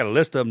 I got a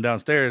list of them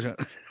downstairs.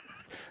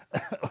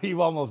 You've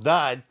almost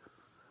died.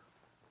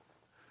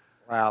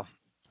 Wow.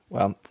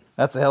 Well,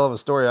 that's a hell of a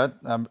story.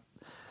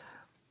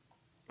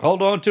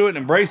 Hold on to it and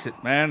embrace it,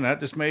 man. That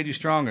just made you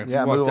stronger.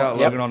 Yeah, you walked out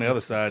looking on the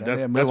other side.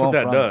 That's what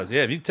that does.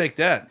 Yeah, if you take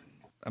that,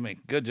 I mean,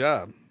 good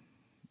job.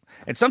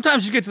 And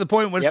sometimes you get to the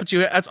point where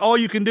that's all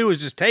you can do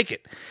is just take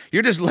it.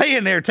 You're just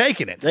laying there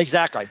taking it.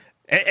 Exactly.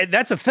 And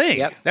that's a thing.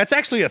 Yep. That's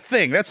actually a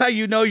thing. That's how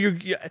you know you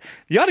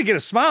ought to get a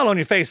smile on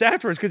your face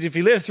afterwards, because if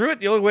you live through it,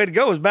 the only way to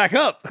go is back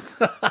up.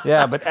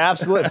 Yeah, but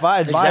absolutely. My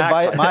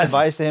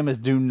advice to him is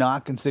do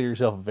not consider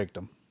yourself a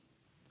victim.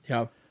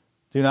 Yeah.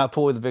 Do not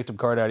pull the victim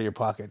card out of your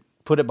pocket.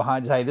 Put it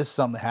behind you. Hey, this is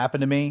something that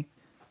happened to me.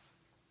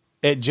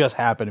 It just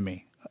happened to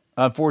me.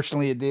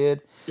 Unfortunately, it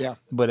did. Yeah.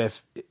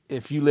 But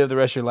if you live the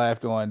rest of your life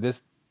going,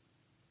 this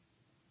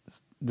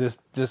is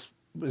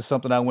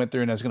something I went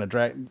through and it's going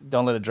to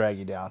don't let it drag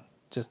you down.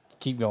 Just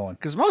keep going.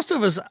 Because most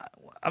of us,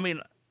 I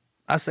mean,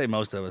 I say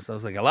most of us. I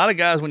was like, a lot of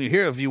guys,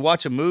 if you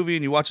watch a movie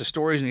and you watch the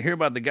stories and you hear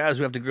about the guys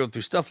who have to go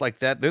through stuff like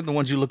that, they're the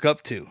ones you look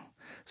up to.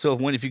 So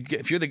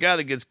if you're the guy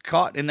that gets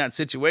caught in that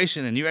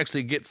situation and you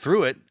actually get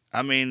through it,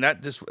 I mean,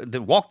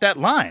 walk that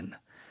line.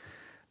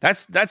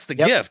 That's the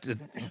gift.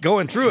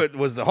 Going through it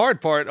was the hard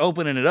part,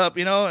 opening it up,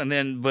 and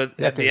then,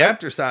 the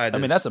after side. I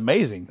mean, that's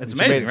amazing. It's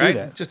amazing,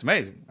 right? Just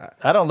amazing.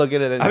 I don't look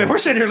at it. I mean, we're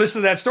sitting here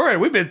listening to that story.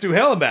 We've been through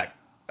hell and back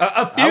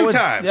a few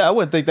times. Yeah, I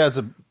wouldn't think that's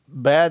a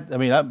bad. I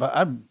mean,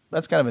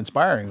 that's kind of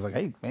inspiring. Like,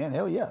 hey, man,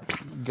 hell yeah,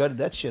 you gutted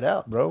that shit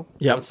out, bro.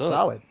 Yeah, that's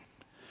solid.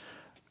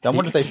 I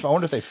wonder if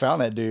they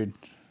found that dude.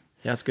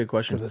 Yeah, that's a good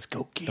question. Let's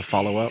go get the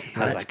follow up.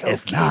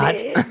 If not,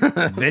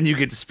 then you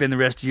get to spend the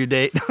rest of your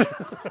date.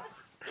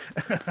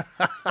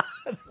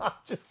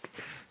 Just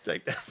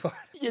take that part.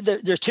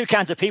 There's two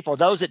kinds of people.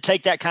 Those that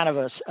take that kind of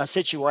a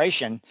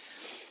situation,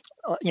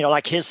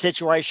 like his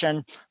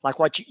situation, like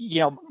what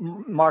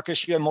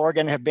Marcus, you and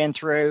Morgan have been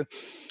through,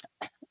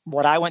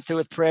 what I went through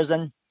with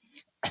prison.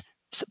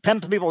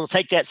 Some people will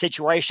take that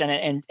situation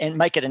and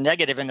make it a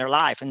negative in their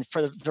life, and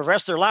for the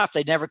rest of their life,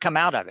 they never come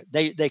out of it.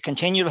 They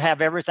continue to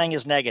have everything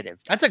as negative.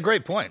 That's a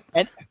great point.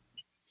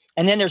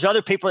 And then there's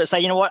other people that say,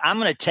 you know what, I'm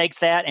going to take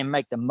that and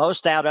make the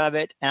most out of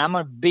it, and I'm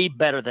going to be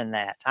better than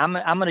that. I'm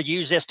going to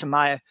use this to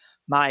my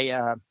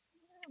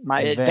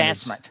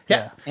advancement,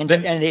 and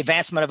the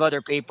advancement of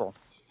other people.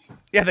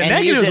 Yeah, the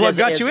negative is what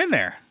got you in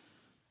there.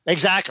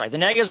 Exactly. The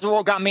negative is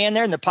what got me in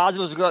there, and the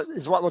positive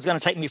is what was going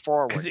to take me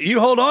forward. You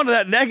hold on to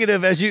that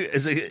negative as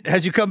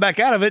you come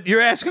back out of it,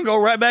 your ass can go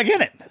right back in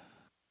it.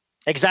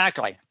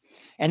 Exactly.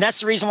 And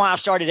that's the reason why I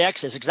started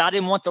X's, because I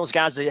didn't want those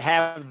guys to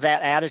have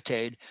that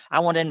attitude.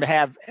 I wanted them to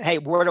have, hey,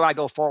 where do I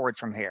go forward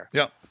from here?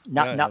 Yep.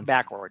 Not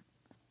backward.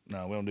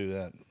 No, we don't do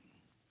that.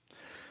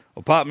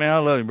 Well, Pop, man, I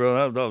love you,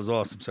 bro. That was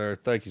awesome, sir.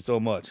 Thank you so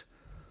much.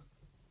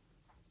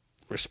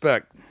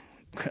 Respect.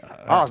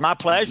 Oh, it's my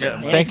pleasure.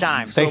 Yeah,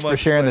 anytime. Thanks for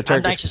sharing the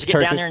Turkish. I'm anxious to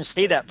get down there and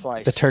see that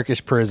place. The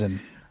Turkish prison.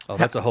 Oh,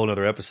 that's a whole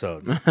other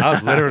episode. I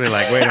was literally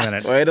like, wait a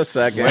minute. Wait a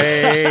second.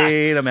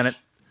 Wait a minute.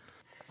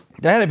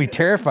 That had to be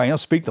terrifying. You don't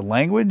speak the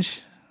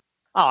language?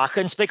 Oh, I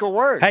couldn't speak a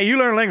word. Hey, you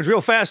learn language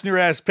real fast and your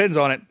ass pins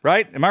on it,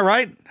 right? Am I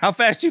right? How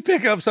fast you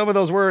pick up some of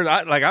those words?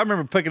 I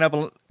remember picking up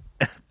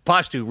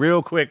Pashto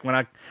real quick when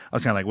I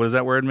was kind of like, what does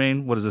that word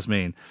mean? What does this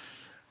mean?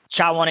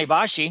 Chawani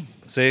Bashi.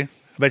 See? I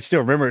bet you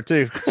still remember it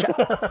too.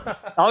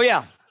 Oh,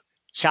 yeah.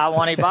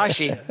 Chawani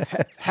Bashi.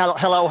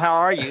 Hello, how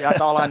are you? That's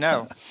all I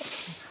know.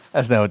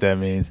 That's not what that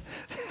means.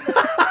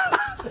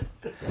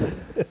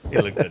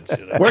 You looked that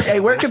shit up.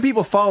 Where can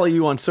people follow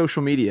you on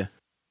social media?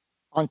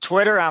 On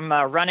Twitter, I'm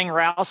Running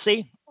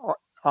Rousey,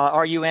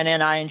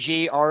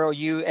 RUNNING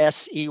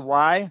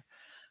ROUSEY.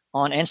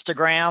 On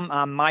Instagram,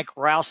 I'm Mike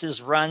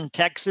Rouse's Run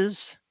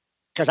Texas,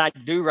 because I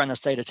do run the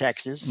state of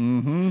Texas.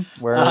 Mm-hmm.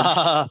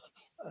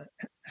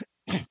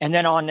 And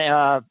then on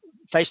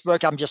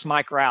Facebook, I'm just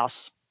Mike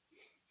Rouse.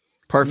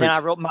 Perfect. And then I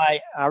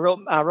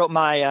wrote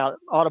my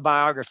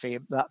autobiography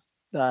about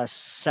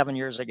 7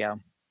 years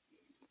ago.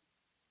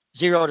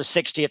 0 to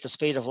 60 at the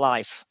speed of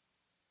life.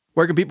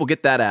 Where can people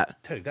get that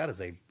at? Dude, that is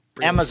a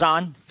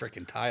Amazon.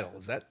 Freaking title.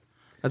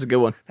 That's a good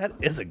one. That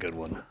is a good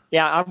one.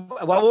 Yeah,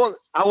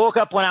 I woke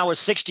up when I was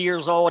 60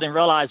 years old and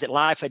realized that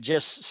life had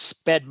just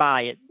sped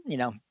by at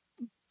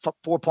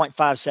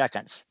 4.5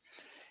 seconds.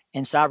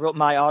 And so I wrote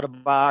my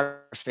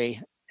autobiography,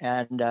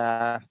 and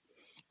I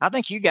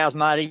think you guys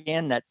might be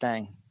in that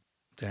thing.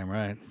 Damn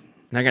right.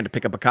 And I got to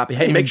pick up a copy.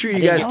 Hey, make sure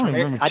you guys. I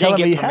didn't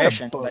get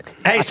permission. But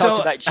hey, I so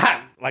talked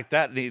about like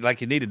that,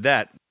 like you needed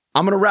that.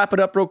 I'm going to wrap it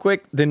up real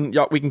quick, then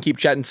we can keep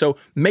chatting. So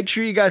make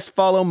sure you guys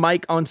follow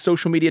Mike on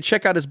social media.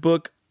 Check out his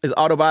book, his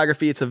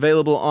autobiography. It's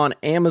available on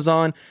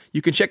Amazon.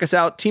 You can check us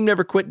out,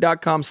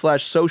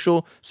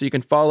 teamneverquit.com/social, so you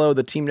can follow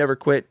the Team Never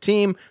Quit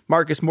team,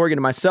 Marcus, Morgan,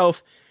 and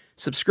myself.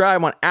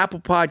 Subscribe on Apple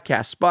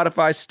Podcasts,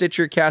 Spotify,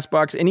 Stitcher,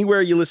 CastBox,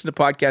 anywhere you listen to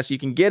podcasts, you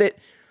can get it.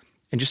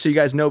 And just so you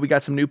guys know, we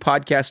got some new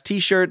podcast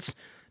t-shirts.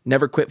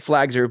 Never Quit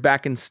flags are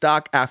back in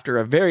stock after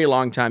a very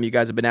long time. You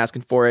guys have been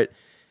asking for it.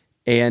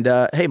 And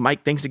hey,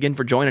 Mike, thanks again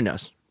for joining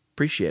us.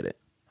 Appreciate it.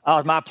 Oh,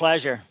 it's my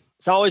pleasure.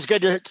 It's always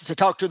good to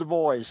talk to the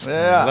boys.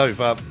 Yeah. I love you,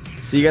 Pop.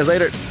 See you guys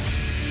later.